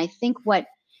recovery. And I think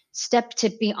to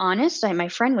be honest, my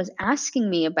friend was asking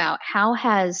me about how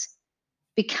has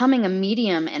becoming a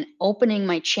medium and opening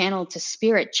my channel to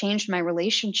spirit changed my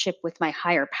relationship with my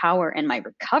higher power and my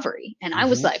recovery. And I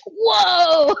was like,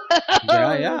 whoa, that's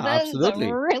absolutely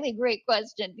a really great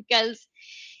question, because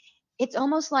it's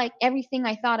almost like everything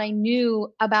I thought I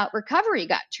knew about recovery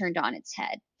got turned on its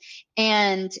head.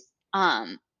 And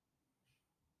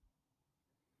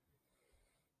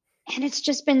it's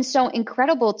just been so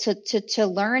incredible to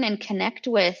learn and connect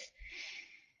with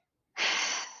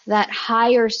that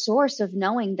higher source of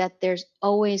knowing that there's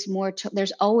always more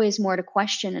to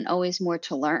question and always more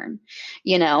to learn,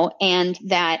 and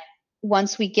that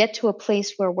once we get to a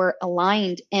place where we're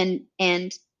aligned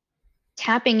and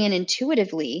tapping in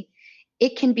intuitively,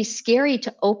 it can be scary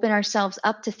to open ourselves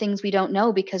up to things we don't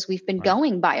know because we've been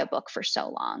going by a book for so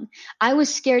long. I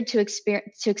was scared to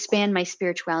expand my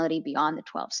spirituality beyond the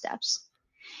 12 steps.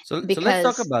 So let's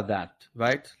talk about that,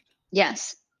 right?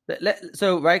 Yes.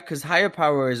 So, right, because higher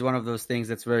power is one of those things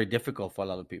that's very difficult for a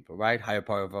lot of people, right? Higher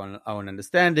power of our own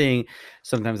understanding.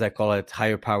 Sometimes I call it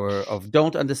higher power of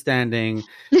don't understanding,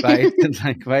 right?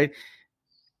 Right?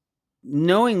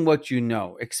 Knowing what you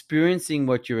know, experiencing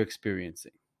what you're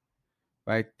experiencing.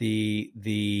 Right,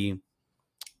 the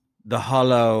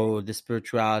hollow, the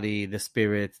spirituality, the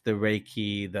spirit, the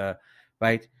Reiki,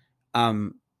 right.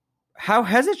 How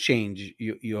has it changed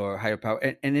your higher power?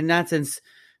 And in that sense,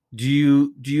 do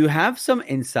you have some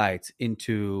insights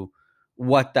into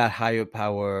what that higher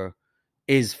power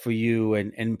is for you,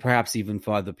 and perhaps even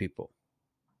for other people?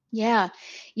 Yeah,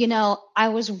 I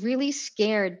was really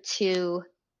scared to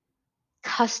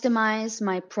customize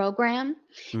my program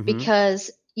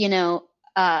because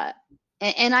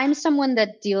and I'm someone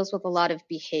that deals with a lot of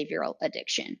behavioral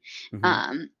addiction.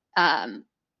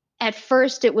 At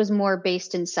first, it was more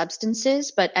based in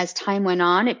substances, but as time went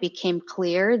on, it became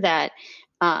clear that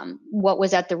what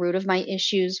was at the root of my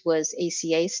issues was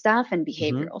ACA stuff and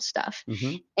behavioral stuff.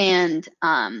 And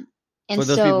for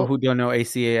those people who don't know,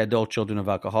 ACA, Adult Children of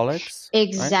Alcoholics.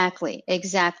 Exactly.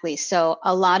 So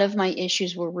a lot of my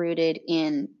issues were rooted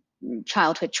in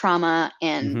childhood trauma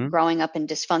and Mm-hmm. growing up in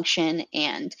dysfunction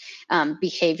and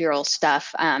behavioral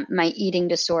stuff. My eating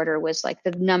disorder was like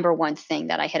the number one thing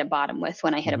that I hit a bottom with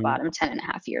when I hit a Mm-hmm. bottom 10 and a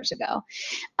half years ago.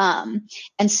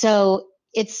 And so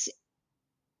it's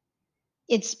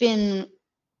been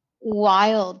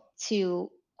wild to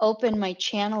open my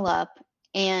channel up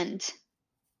and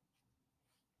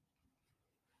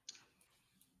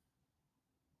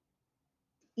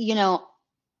you know,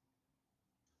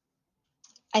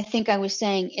 I think I was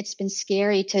saying it's been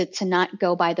scary to not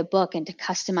go by the book and to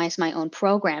customize my own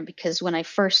program, because when I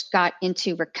first got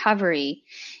into recovery,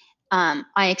 I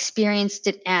experienced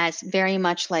it as very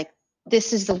much like,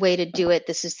 this is the way to do it.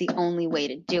 This is the only way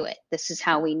to do it. This is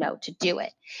how we know to do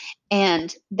it.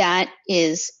 And that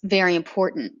is very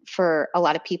important for a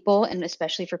lot of people, and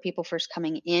especially for people first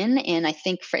coming in. And I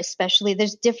think for especially,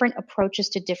 there's different approaches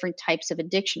to different types of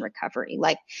addiction recovery.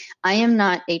 Like, I am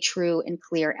not a true and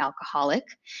clear alcoholic.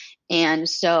 And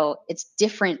so it's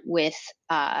different with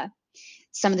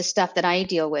some of the stuff that I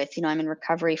deal with. You know, I'm in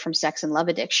recovery from sex and love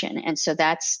addiction. And so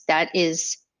that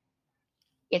is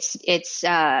it's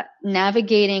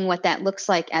navigating what that looks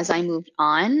like as I moved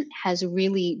on has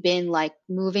really been like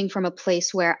moving from a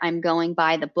place where I'm going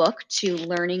by the book to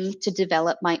learning to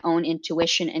develop my own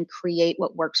intuition and create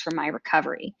what works for my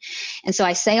recovery. And so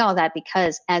I say all that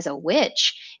because as a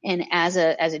witch and as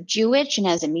a Jewish and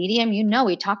as a medium, you know,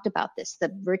 we talked about this,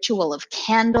 the ritual of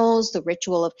candles, the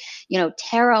ritual of, you know,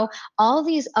 tarot, all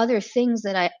these other things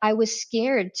that I was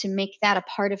scared to make that a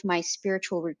part of my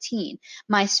spiritual routine.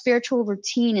 My spiritual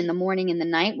routine in the morning and the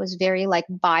night was very like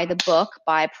by the book,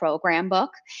 by program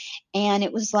book. And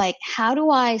it was like, how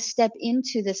do I step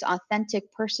into this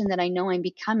authentic person that I know I'm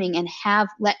becoming and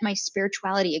let my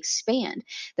spirituality expand?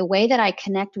 The way that I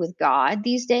connect with God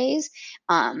these days,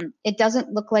 it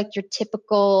doesn't look like your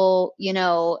typical, you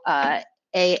know,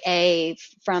 AA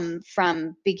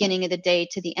from beginning of the day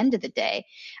to the end of the day.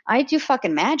 I do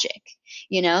fucking magic,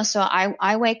 you know? So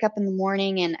I wake up in the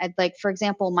morning and I'd like, for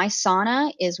example, my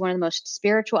sauna is one of the most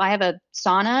spiritual. I have a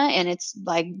sauna and it's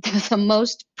like the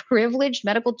most privileged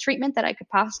medical treatment that I could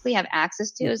possibly have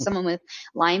access to as someone with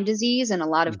Lyme disease and a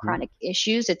lot of Mm-hmm. chronic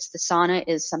issues. The sauna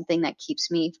is something that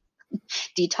keeps me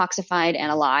detoxified and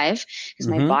alive because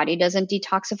my Mm-hmm. body doesn't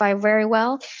detoxify very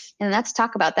well. And that's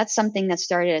something that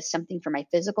started as something for my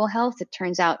physical health. It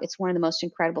turns out it's one of the most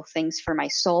incredible things for my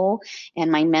soul and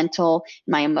my mental,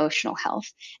 my emotional health.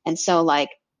 And so like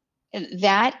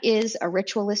that is a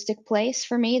ritualistic place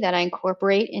for me that I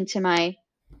incorporate into my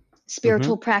Mm-hmm.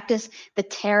 spiritual practice, the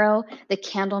tarot, the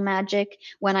candle magic.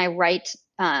 When I write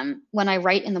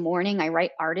in the morning, I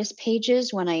write artist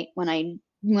pages. When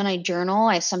I journal,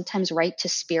 I sometimes write to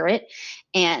spirit,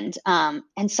 and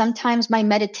sometimes my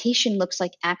meditation looks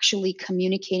like actually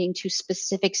communicating to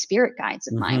specific spirit guides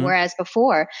of mine. Mm-hmm. Whereas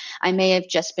before, I may have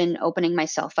just been opening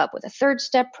myself up with a third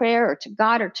step prayer or to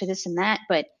God or to this and that,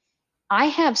 but I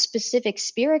have specific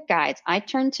spirit guides. I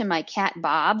turn to my cat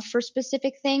Bob for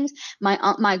specific things.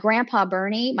 My grandpa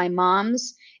Bernie, my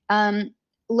mom's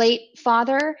late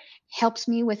father, helps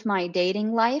me with my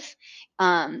dating life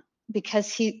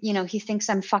because he thinks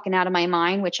I'm fucking out of my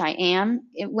mind, which I am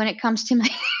when it comes to my,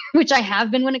 which I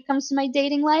have been when it comes to my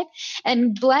dating life.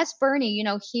 And bless Bernie,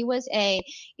 he was a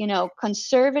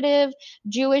conservative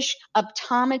Jewish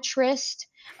optometrist.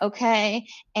 Okay.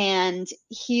 And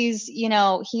he's, he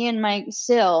and my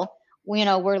Sil,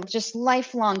 we're just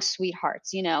lifelong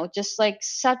sweethearts, just like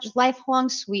such lifelong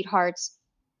sweethearts,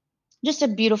 just a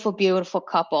beautiful, beautiful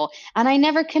couple. And I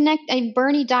never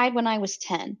Bernie died when I was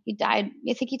 10. I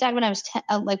think he died when I was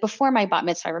 10, like before my bat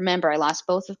mitzvah. I remember I lost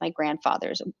both of my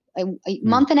grandfathers a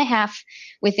month and a half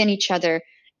within each other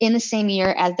in the same year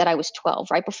as that I was 12,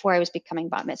 right before I was becoming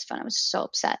bat mitzvah. And I was so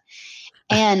upset.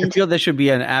 And I feel there should be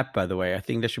an app, by the way. I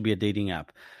think there should be a dating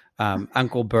app.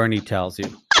 Uncle Bernie tells you.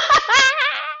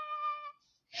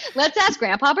 Let's ask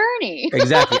Grandpa Bernie.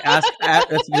 Exactly.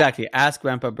 Ask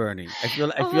Grandpa Bernie. I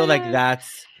feel like God.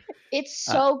 that's. It's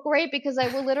so great because I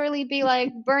will literally be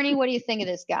like, Bernie, what do you think of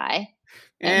this guy?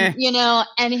 Eh. And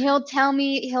and he'll tell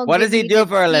me What does he do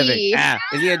for a living?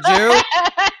 Is he a Jew?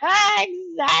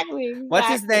 Exactly. What's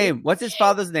his name? What's his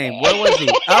father's name? Where was he?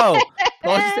 Oh,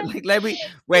 like let me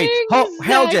wait.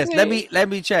 Hell, just let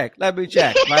me check.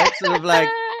 Right? Sort of like,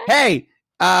 hey,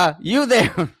 you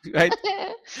there? Right?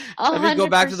 100%. Let me go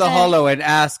back to the holo and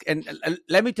ask, and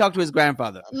let me talk to his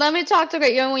grandfather. Let me talk to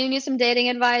when you need some dating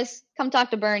advice, come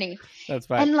talk to Bernie. That's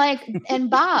fine. And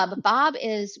Bob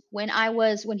is when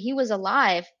he was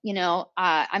alive,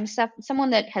 I'm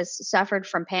someone that has suffered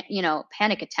from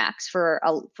panic attacks for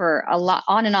a lot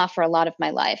on and off for a lot of my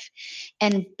life.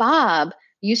 And Bob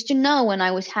used to know when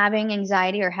I was having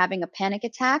anxiety or having a panic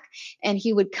attack, and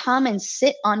he would come and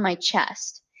sit on my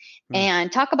chest.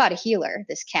 And talk about a healer,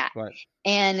 this cat. Right.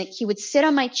 And he would sit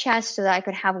on my chest so that I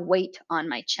could have weight on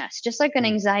my chest, just like an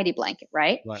anxiety blanket,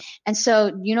 right? Right. And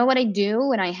so, you know what I do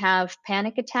when I have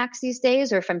panic attacks these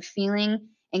days, or if I'm feeling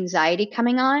anxiety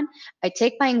coming on? I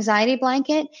take my anxiety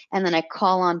blanket and then I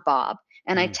call on Bob,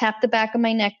 and I tap the back of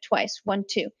my neck twice, 1,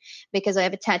 2, because I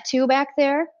have a tattoo back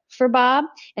there for Bob.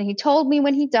 And he told me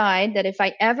when he died that if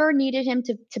I ever needed him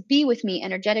to be with me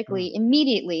energetically,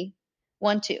 immediately,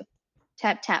 1, 2.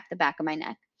 Tap, tap the back of my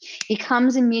neck. He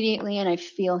comes immediately, and I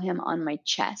feel him on my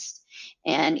chest.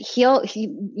 And he,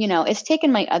 it's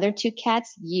taken my other 2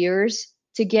 cats years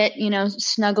to get,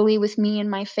 snuggly with me in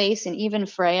my face. And even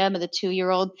Freya, the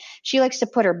 2-year-old, she likes to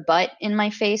put her butt in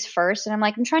my face first. And I'm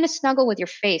like, I'm trying to snuggle with your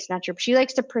face, not your, she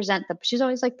likes to she's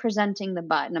always like presenting the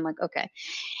butt. And I'm like, okay.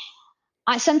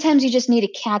 Sometimes you just need a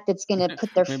cat that's going to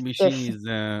put their, maybe she needs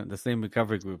the same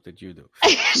recovery group that you do.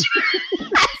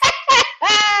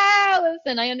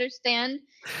 Listen, I understand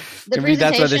the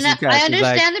presentation. I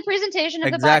understand the presentation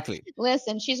of the body.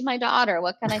 Listen, she's my daughter.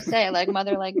 What can I say? Like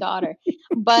mother, like daughter.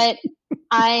 But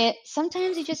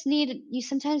sometimes you just need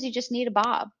a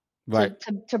Bob, right,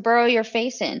 to burrow your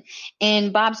face in.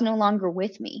 And Bob's no longer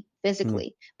with me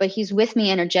physically, but he's with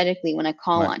me energetically when I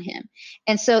call on him.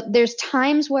 And so there's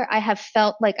times where I have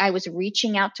felt like I was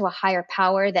reaching out to a higher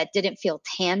power that didn't feel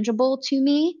tangible to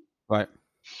me. Right.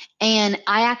 And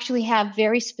I actually have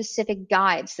very specific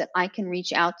guides that I can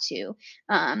reach out to,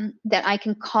 that I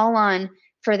can call on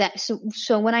for that.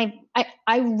 So when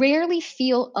I rarely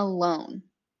feel alone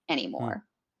anymore.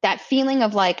 That feeling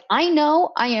of like, I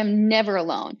know I am never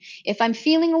alone. If I'm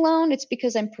feeling alone, it's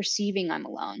because I'm perceiving I'm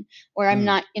alone, or I'm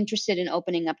not interested in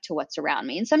opening up to what's around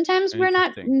me. And sometimes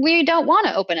we don't want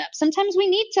to open up. Sometimes we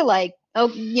need to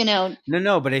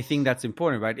No, but I think that's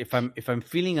important, right? If I'm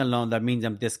feeling alone, that means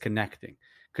I'm disconnecting.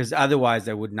 Because otherwise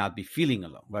I would not be feeling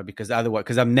alone, right? Because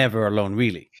I'm never alone,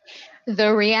 really.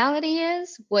 The reality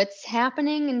is what's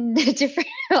happening in the different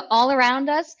all around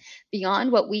us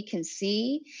beyond what we can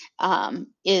see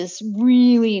is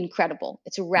really incredible.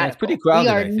 It's radical. Yeah, it's pretty crowded, we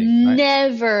are I think, right?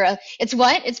 never. It's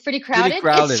what? It's pretty crowded. Pretty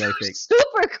crowded, it's I think.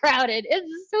 Super crowded.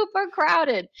 It's super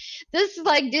crowded. This is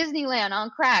like Disneyland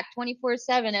on crack,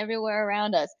 24/7 everywhere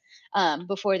around us.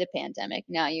 Before the pandemic,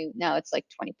 now it's like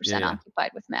 20%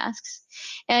 occupied with masks.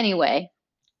 Anyway.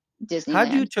 Disneyland.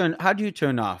 How do you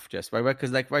turn off, Jess? Right?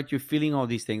 Because you're feeling all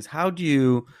these things. How do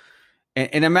you?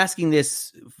 And I'm asking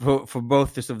this for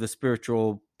both the sort of the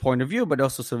spiritual point of view, but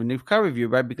also sort of the recovery view,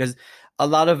 right? Because a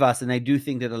lot of us, and I do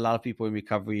think that a lot of people in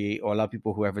recovery or a lot of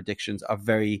people who have addictions are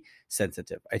very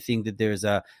sensitive. I think that there's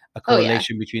a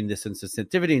correlation between this and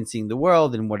sensitivity and seeing the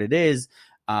world and what it is,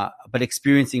 but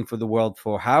experiencing for the world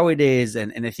for how it is,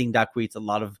 and I think that creates a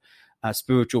lot of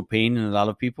spiritual pain in a lot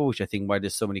of people, which I think why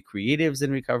there's so many creatives in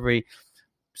recovery.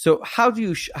 So how do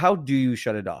you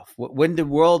shut it off when the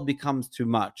world becomes too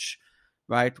much,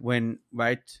 right? What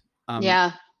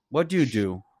do you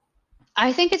do?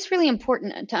 I think it's really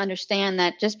important to understand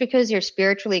that just because you're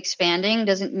spiritually expanding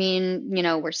doesn't mean,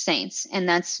 we're saints. And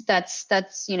that's,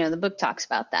 the book talks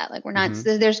about that. Like we're not,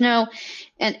 there's no,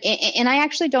 and I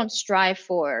actually don't strive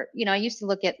for, I used to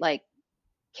look at like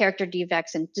character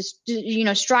defects and just,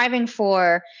 striving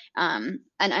for an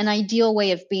ideal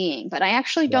way of being, but I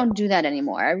actually don't do that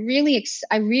anymore. I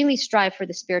really strive for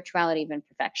the spirituality of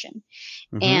imperfection,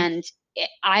 and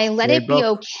I let it be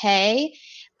okay.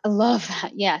 I love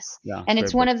that. Yes. Yeah, and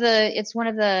it's one of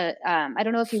the, I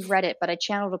don't know if you've read it, but I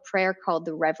channeled a prayer called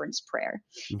the Reverence Prayer,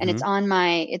 and it's on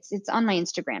my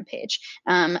Instagram page.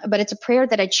 But it's a prayer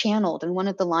that I channeled. And one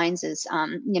of the lines is,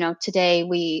 today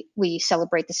we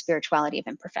celebrate the spirituality of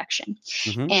imperfection.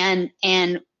 And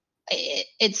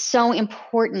it's so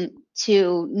important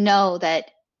to know that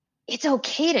it's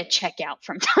okay to check out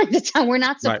from time to time. We're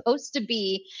not supposed to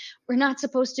be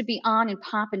on and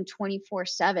popping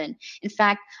 24/7. In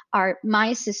fact,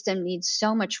 my system needs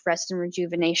so much rest and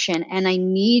rejuvenation, and I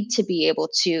need to be able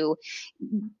to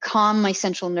calm my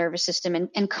central nervous system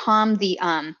and calm the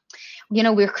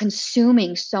we're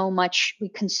consuming so much. We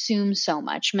consume so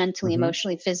much mentally,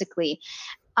 emotionally, physically.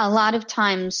 A lot of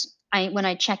times when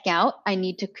I check out, I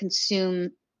need to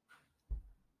consume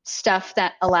stuff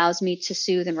that allows me to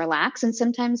soothe and relax. And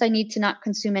sometimes I need to not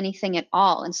consume anything at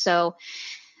all. And so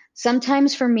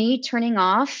sometimes for me, turning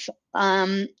off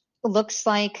looks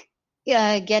like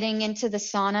getting into the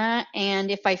sauna,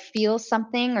 and if I feel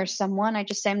something or someone, I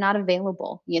just say I'm not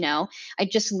available. I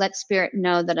just let spirit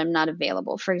know that I'm not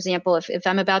available. For example, if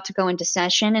I'm about to go into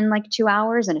session in like 2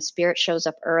 hours and a spirit shows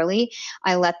up early,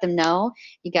 I let them know,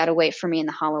 you got to wait for me in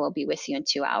the hollow. I'll be with you in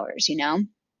 2 hours.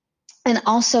 And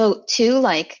also too,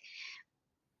 like,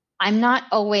 i'm not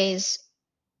always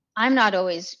I'm not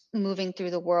always moving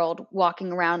through the world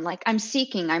walking around like I'm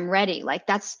seeking, I'm ready. Like,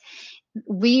 that's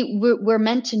we're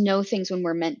meant to know things when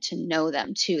we're meant to know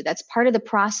them too. That's part of the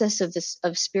process of this,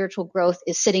 of spiritual growth,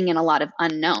 is sitting in a lot of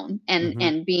unknown, and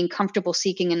Mm-hmm. being comfortable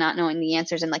seeking and not knowing the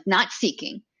answers, and like not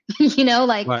seeking,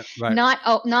 like Right. Right.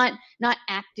 not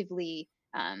actively.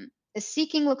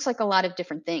 Seeking looks like a lot of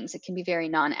different things. It can be very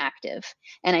non-active.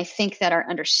 And I think that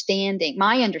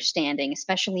my understanding,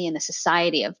 especially in the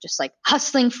society of just like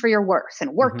hustling for your worth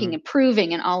and Mm-hmm. working and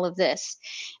proving and all of this,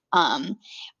 um,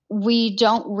 we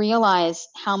don't realize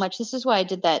how much. This is why I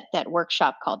did that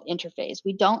workshop called Interphase.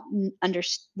 We don't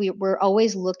understand. We're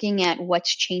always looking at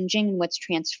what's changing, what's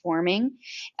transforming,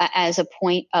 as a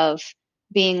point of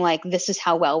being like, this is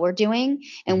how well we're doing,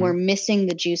 and Mm-hmm. we're missing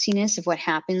the juiciness of what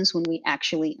happens when we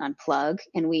actually unplug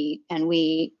and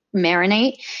we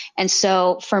marinate. And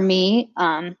so for me,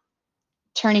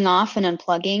 turning off and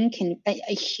unplugging can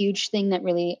a huge thing that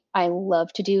really I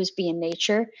love to do is be in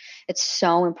nature. It's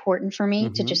so important for me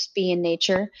to Mm-hmm. just be in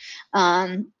nature,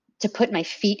 to put my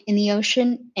feet in the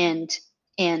ocean and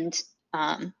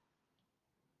um,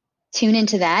 tune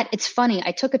into that. It's funny.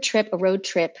 I took a road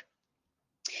trip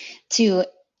to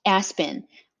Aspen,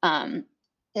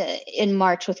 in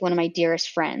March with one of my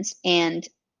dearest friends. And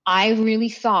I really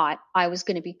thought I was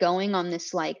going to be going on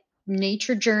this like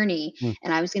nature journey,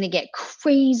 and I was going to get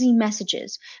crazy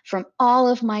messages from all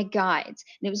of my guides.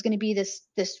 And it was going to be this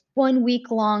 1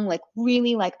 week long, like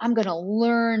really like, I'm going to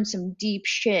learn some deep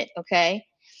shit. Okay.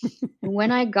 And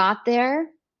when I got there,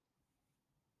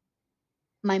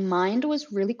 my mind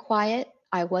was really quiet.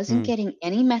 I wasn't Mm-hmm. getting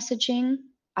any messaging,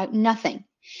 nothing.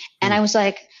 And Mm-hmm. I was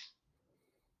like,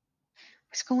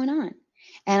 what's going on?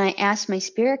 And I asked my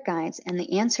spirit guides, and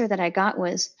the answer that I got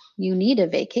was, you need a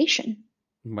vacation.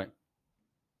 Right.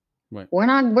 Right.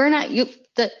 You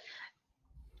the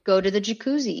go to the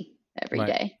jacuzzi every Right.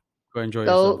 day. Go enjoy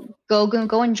yourself.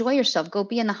 Go enjoy yourself. Go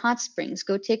be in the hot springs.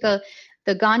 Go take Right.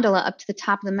 the gondola up to the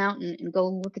top of the mountain and go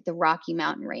look at the Rocky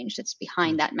Mountain range that's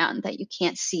behind that mountain that you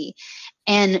can't see.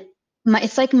 And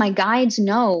it's like my guides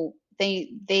know,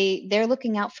 they're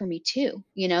looking out for me too.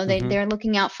 Mm-hmm. They're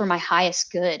looking out for my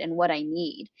highest good and what I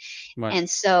need. Right. And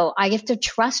so I have to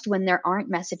trust when there aren't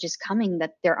messages coming,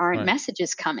 that there aren't Right.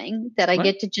 messages coming, that I Right.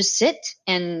 get to just sit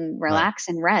and Right. relax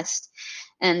and rest.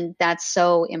 And that's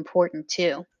so important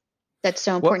too. That's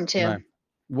so What? important too. Right.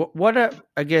 What are,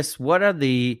 I guess, what are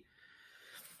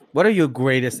your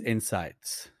greatest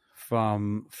insights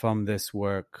from this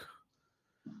work?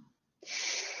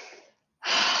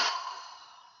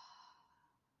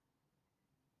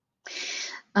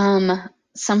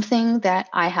 Something that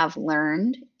I have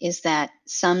learned is that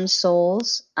some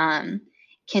souls can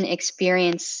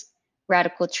experience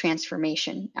radical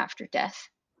transformation after death.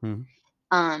 Mm-hmm.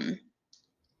 Um,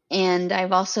 and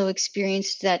I've also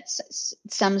experienced that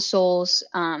some souls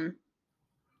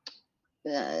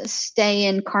stay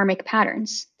in karmic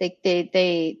patterns.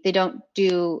 They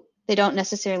don't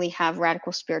necessarily have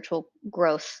radical spiritual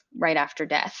growth right after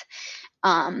death.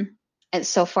 And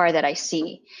so far that I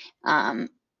see.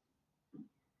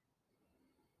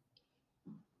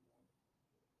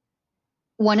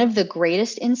 One of the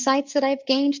greatest insights that I've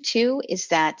gained too is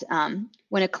that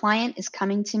when a client is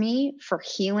coming to me for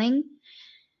healing,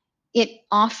 it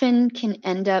often can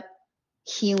end up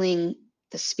healing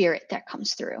the spirit that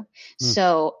comes through.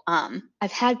 So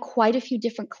I've had quite a few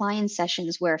different client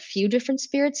sessions where a few different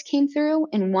spirits came through,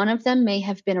 and one of them may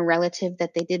have been a relative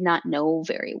that they did not know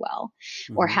very well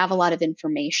or Mm-hmm. have a lot of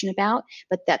information about,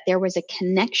 but that there was a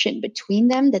connection between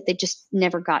them that they just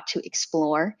never got to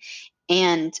explore.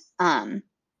 And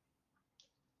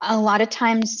a lot of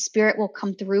times spirit will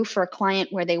come through for a client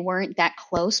where they weren't that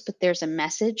close, but there's a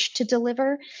message to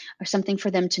deliver or something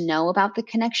for them to know about the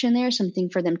connection there,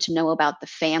 something for them to know about the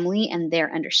family and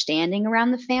their understanding around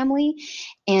the family.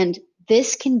 And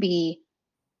this can be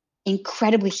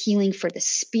incredibly healing for the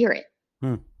spirit,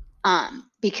 Mm-hmm.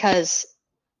 because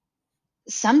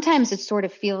sometimes it sort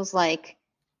of feels like,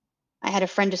 I had a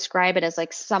friend describe it as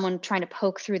like someone trying to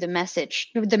poke through the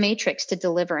matrix to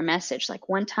deliver a message. Like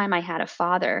one time I had a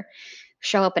father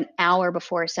show up an hour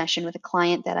before a session with a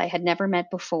client that I had never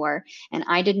met before, and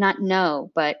I did not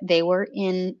know, but they were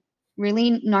in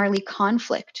really gnarly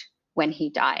conflict when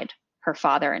he died. her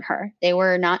father and her. They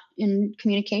were not in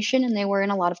communication, and they were in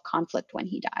a lot of conflict when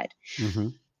he died. Mm-hmm.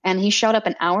 And he showed up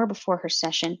an hour before her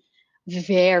session,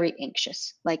 very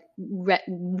anxious, like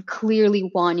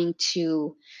clearly wanting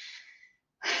to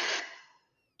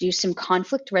do some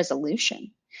conflict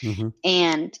resolution. Mm-hmm.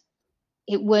 And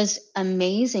it was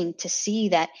amazing to see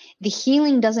that the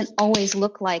healing doesn't always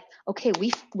look like, okay,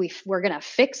 we're going to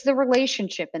fix the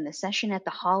relationship in the session at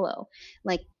the Hollow.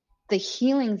 Like, the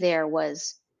healing there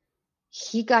was,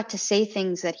 he got to say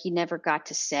things that he never got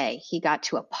to say. He got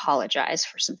to apologize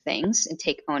for some things and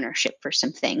take ownership for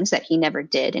some things that he never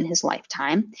did in his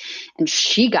lifetime. And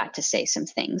she got to say some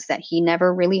things that he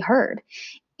never really heard.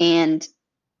 And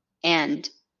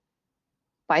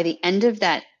by the end of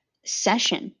that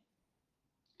session,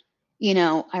 you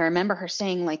know, I remember her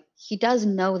saying, like, he does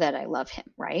know that I love him,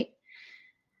 right?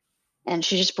 And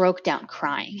she just broke down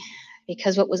crying,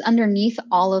 because what was underneath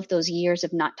all of those years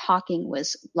of not talking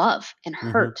was love and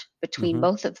hurt between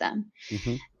both of them.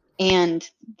 Mm-hmm. And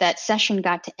that session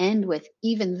got to end with,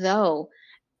 even though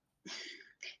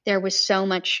there was so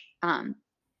much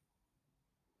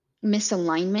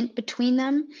misalignment between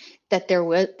them, that there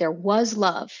was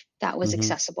love that was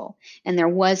accessible, and there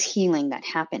was healing that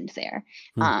happened there.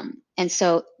 And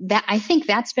so that, I think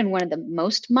that's been one of the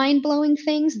most mind-blowing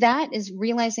things, that is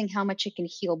realizing how much it can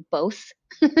heal both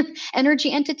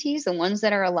energy entities, the ones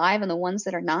that are alive and the ones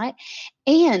that are not.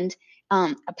 And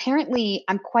apparently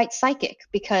I'm quite psychic,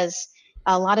 because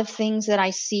a lot of things that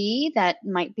I see that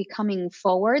might be coming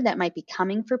forward, that might be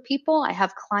coming for people. I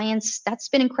have clients, that's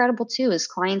been incredible too, is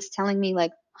clients telling me,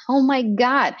 like, oh my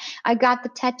God, I got the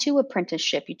tattoo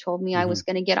apprenticeship you told me I was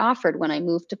going to get offered when I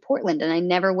moved to Portland. And I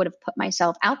never would have put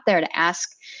myself out there to ask,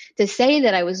 to say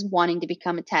that I was wanting to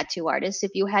become a tattoo artist,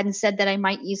 if you hadn't said that I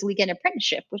might easily get an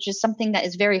apprenticeship, which is something that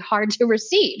is very hard to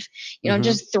receive. You don't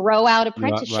just throw out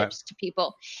apprenticeships to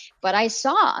people. But I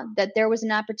saw that there was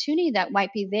an opportunity that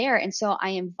might be there. And so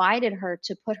I invited her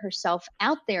to put herself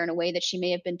out there in a way that she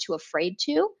may have been too afraid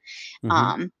to.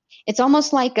 It's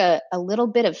almost like a little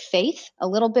bit of faith, a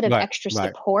little bit of extra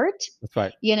support. That's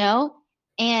right. You know,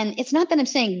 and it's not that I'm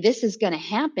saying this is going to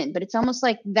happen, but it's almost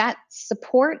like that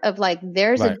support of, like,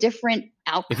 there's a different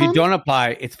outcome. If you don't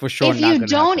apply, it's for sure not going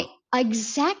to happen.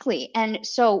 Exactly. And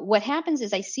so what happens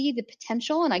is I see the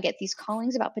potential, and I get these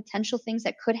callings about potential things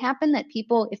that could happen, that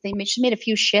people, if they just made a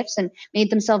few shifts and made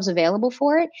themselves available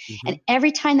for it. And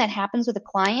every time that happens with a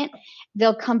client,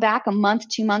 they'll come back a month,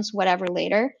 2 months, whatever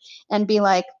later, and be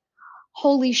like,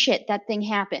 holy shit, that thing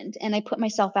happened. And I put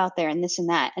myself out there and this and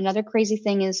that. Another crazy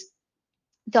thing is,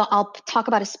 I'll talk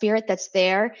about a spirit that's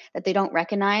there that they don't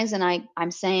recognize. And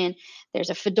I'm saying there's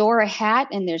a fedora hat,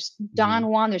 and there's Don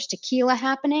Juan, there's tequila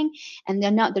happening. And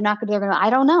they're going to, I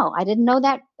don't know. I didn't know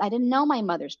that. I didn't know my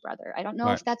mother's brother. I don't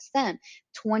know if that's them.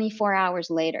 24 hours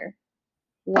later.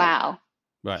 Wow.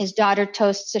 His daughter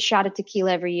toasts a shot of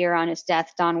tequila every year on his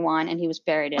death, Don Juan, and he was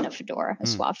buried in a fedora, a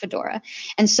suave fedora.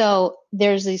 And so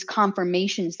there's these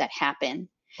confirmations that happen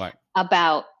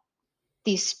about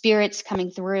these spirits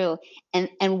coming through.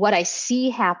 And what I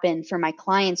see happen for my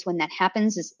clients when that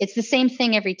happens is, it's the same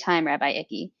thing every time, Rabbi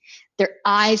Icky. Their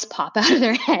eyes pop out of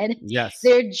their head. Yes.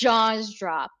 Their jaws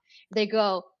drop. They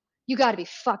go, you got to be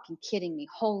fucking kidding me.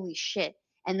 Holy shit.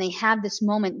 And they have this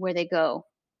moment where they go,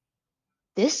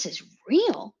 this is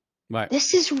real.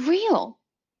 This is real.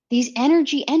 These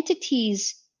energy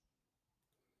entities,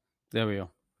 they're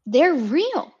real. They're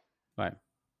real. Right.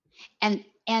 And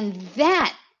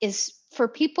that is for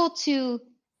people to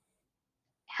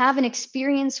have an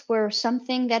experience where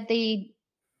something that they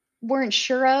weren't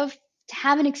sure of, to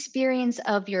have an experience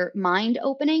of your mind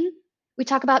opening. We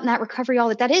talk about in that recovery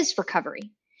all that is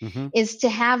recovery, is to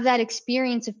have that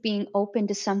experience of being open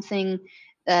to something.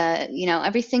 You know,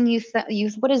 everything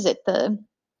what is it?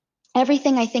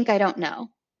 Everything I think I don't know.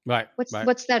 Right.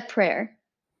 What's that prayer?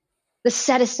 The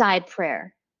set aside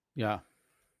prayer. Yeah.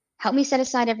 Help me set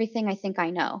aside everything I think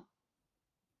I know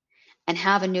and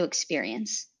have a new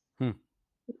experience.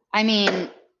 I mean,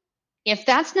 if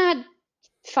that's not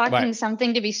fucking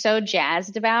something to be so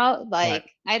jazzed about, like,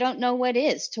 I don't know what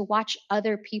is, to watch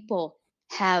other people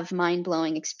have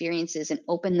mind-blowing experiences and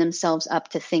open themselves up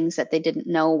to things that they didn't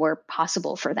know were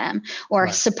possible for them, or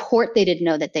support they didn't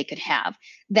know that they could have.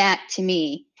 That, to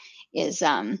me, is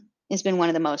has been one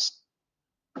of the most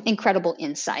incredible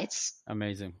insights.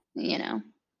 Amazing. You know.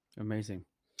 Amazing.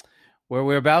 Well,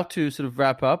 we're about to sort of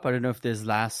wrap up. I don't know if there's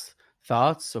last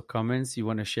thoughts or comments you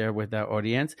want to share with our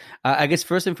audience. I guess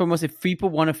first and foremost, if people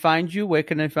want to find you, where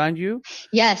can they find you?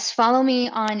 Yes, follow me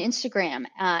on Instagram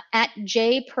at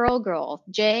JPearlGirl.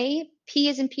 J, P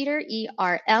as in Peter,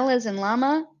 ERL as in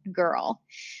Llama, @jpearlgirl.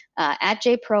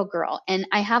 @jpearlgirl. And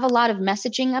I have a lot of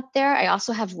messaging up there. I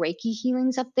also have Reiki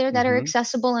healings up there that are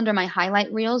accessible under my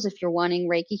highlight reels if you're wanting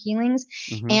Reiki healings.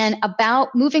 And about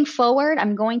moving forward,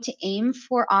 I'm going to aim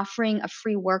for offering a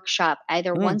free workshop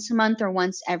either once a month or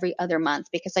once every other month,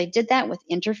 because I did that with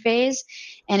Interphase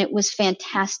and it was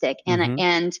fantastic.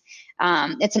 And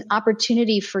it's an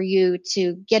opportunity for you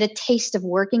to get a taste of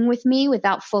working with me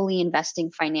without fully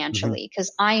investing financially,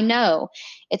 because I know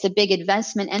it's a big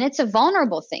investment and it's a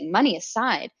vulnerable thing, money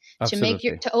aside.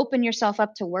 Absolutely. To open yourself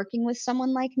up to working with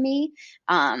someone like me,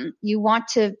 you want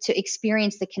to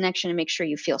experience the connection and make sure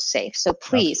you feel safe. So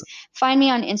please find me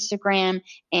on Instagram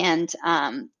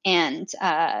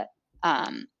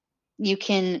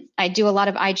I do a lot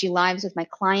of IG lives with my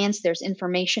clients. There's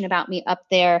information about me up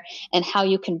there, and how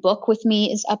you can book with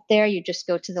me is up there. You just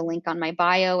go to the link on my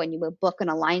bio and you will book an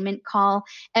alignment call.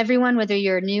 Everyone, whether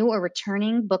you're new or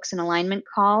returning, books an alignment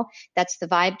call. That's the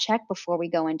vibe check before we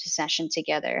go into session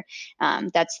together.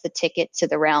 That's the ticket to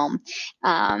the realm.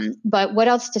 But what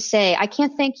else to say? I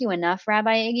can't thank you enough,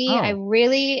 Rabbi Iggy. I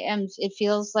really am. It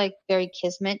feels like very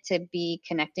kismet to be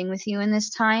connecting with you in this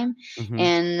time.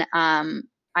 And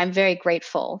I'm very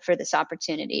grateful for this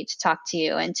opportunity to talk to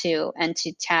you and to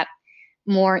tap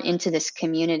more into this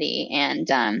community and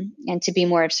to be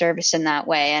more of service in that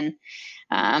way. And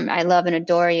I love and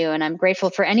adore you. And I'm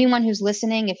grateful for anyone who's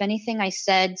listening. If anything I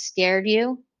said scared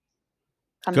you,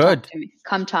 come talk to me.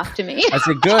 Come talk to me. I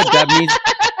said good. That means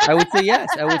I would say yes.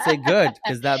 I would say good,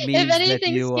 because that means if anything that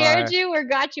you scared you or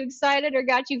got you excited or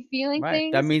got you feeling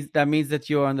things. That means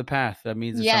that you're on the path. That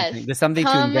means there's something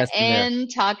come to invest in there.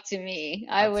 and talk to me.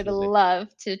 I would love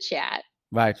to chat.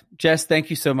 Right, Jess. Thank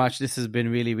you so much. This has been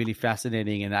really, really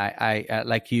fascinating, and I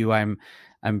like you. I'm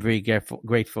very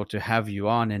grateful to have you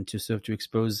on and to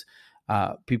expose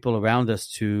people around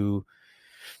us to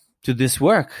this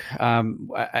work.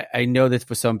 I know that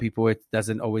for some people it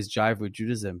doesn't always jive with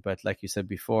Judaism, but like you said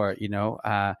before,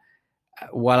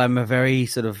 while I'm a very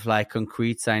sort of like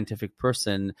concrete scientific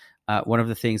person, one of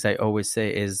the things I always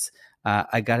say is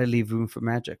I got to leave room for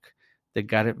magic. They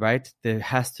got it right. There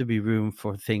has to be room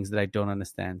for things that I don't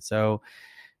understand. So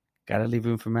got to leave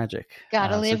room for magic. Got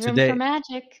to leave room for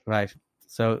magic. Right.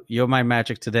 So you're my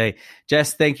magic today.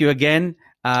 Jess, thank you again.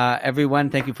 Everyone,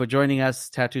 thank you for joining us.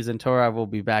 Tattoos and Torah will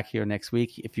be back here next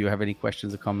week. If you have any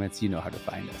questions or comments, you know how to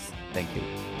find us. Thank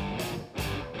you.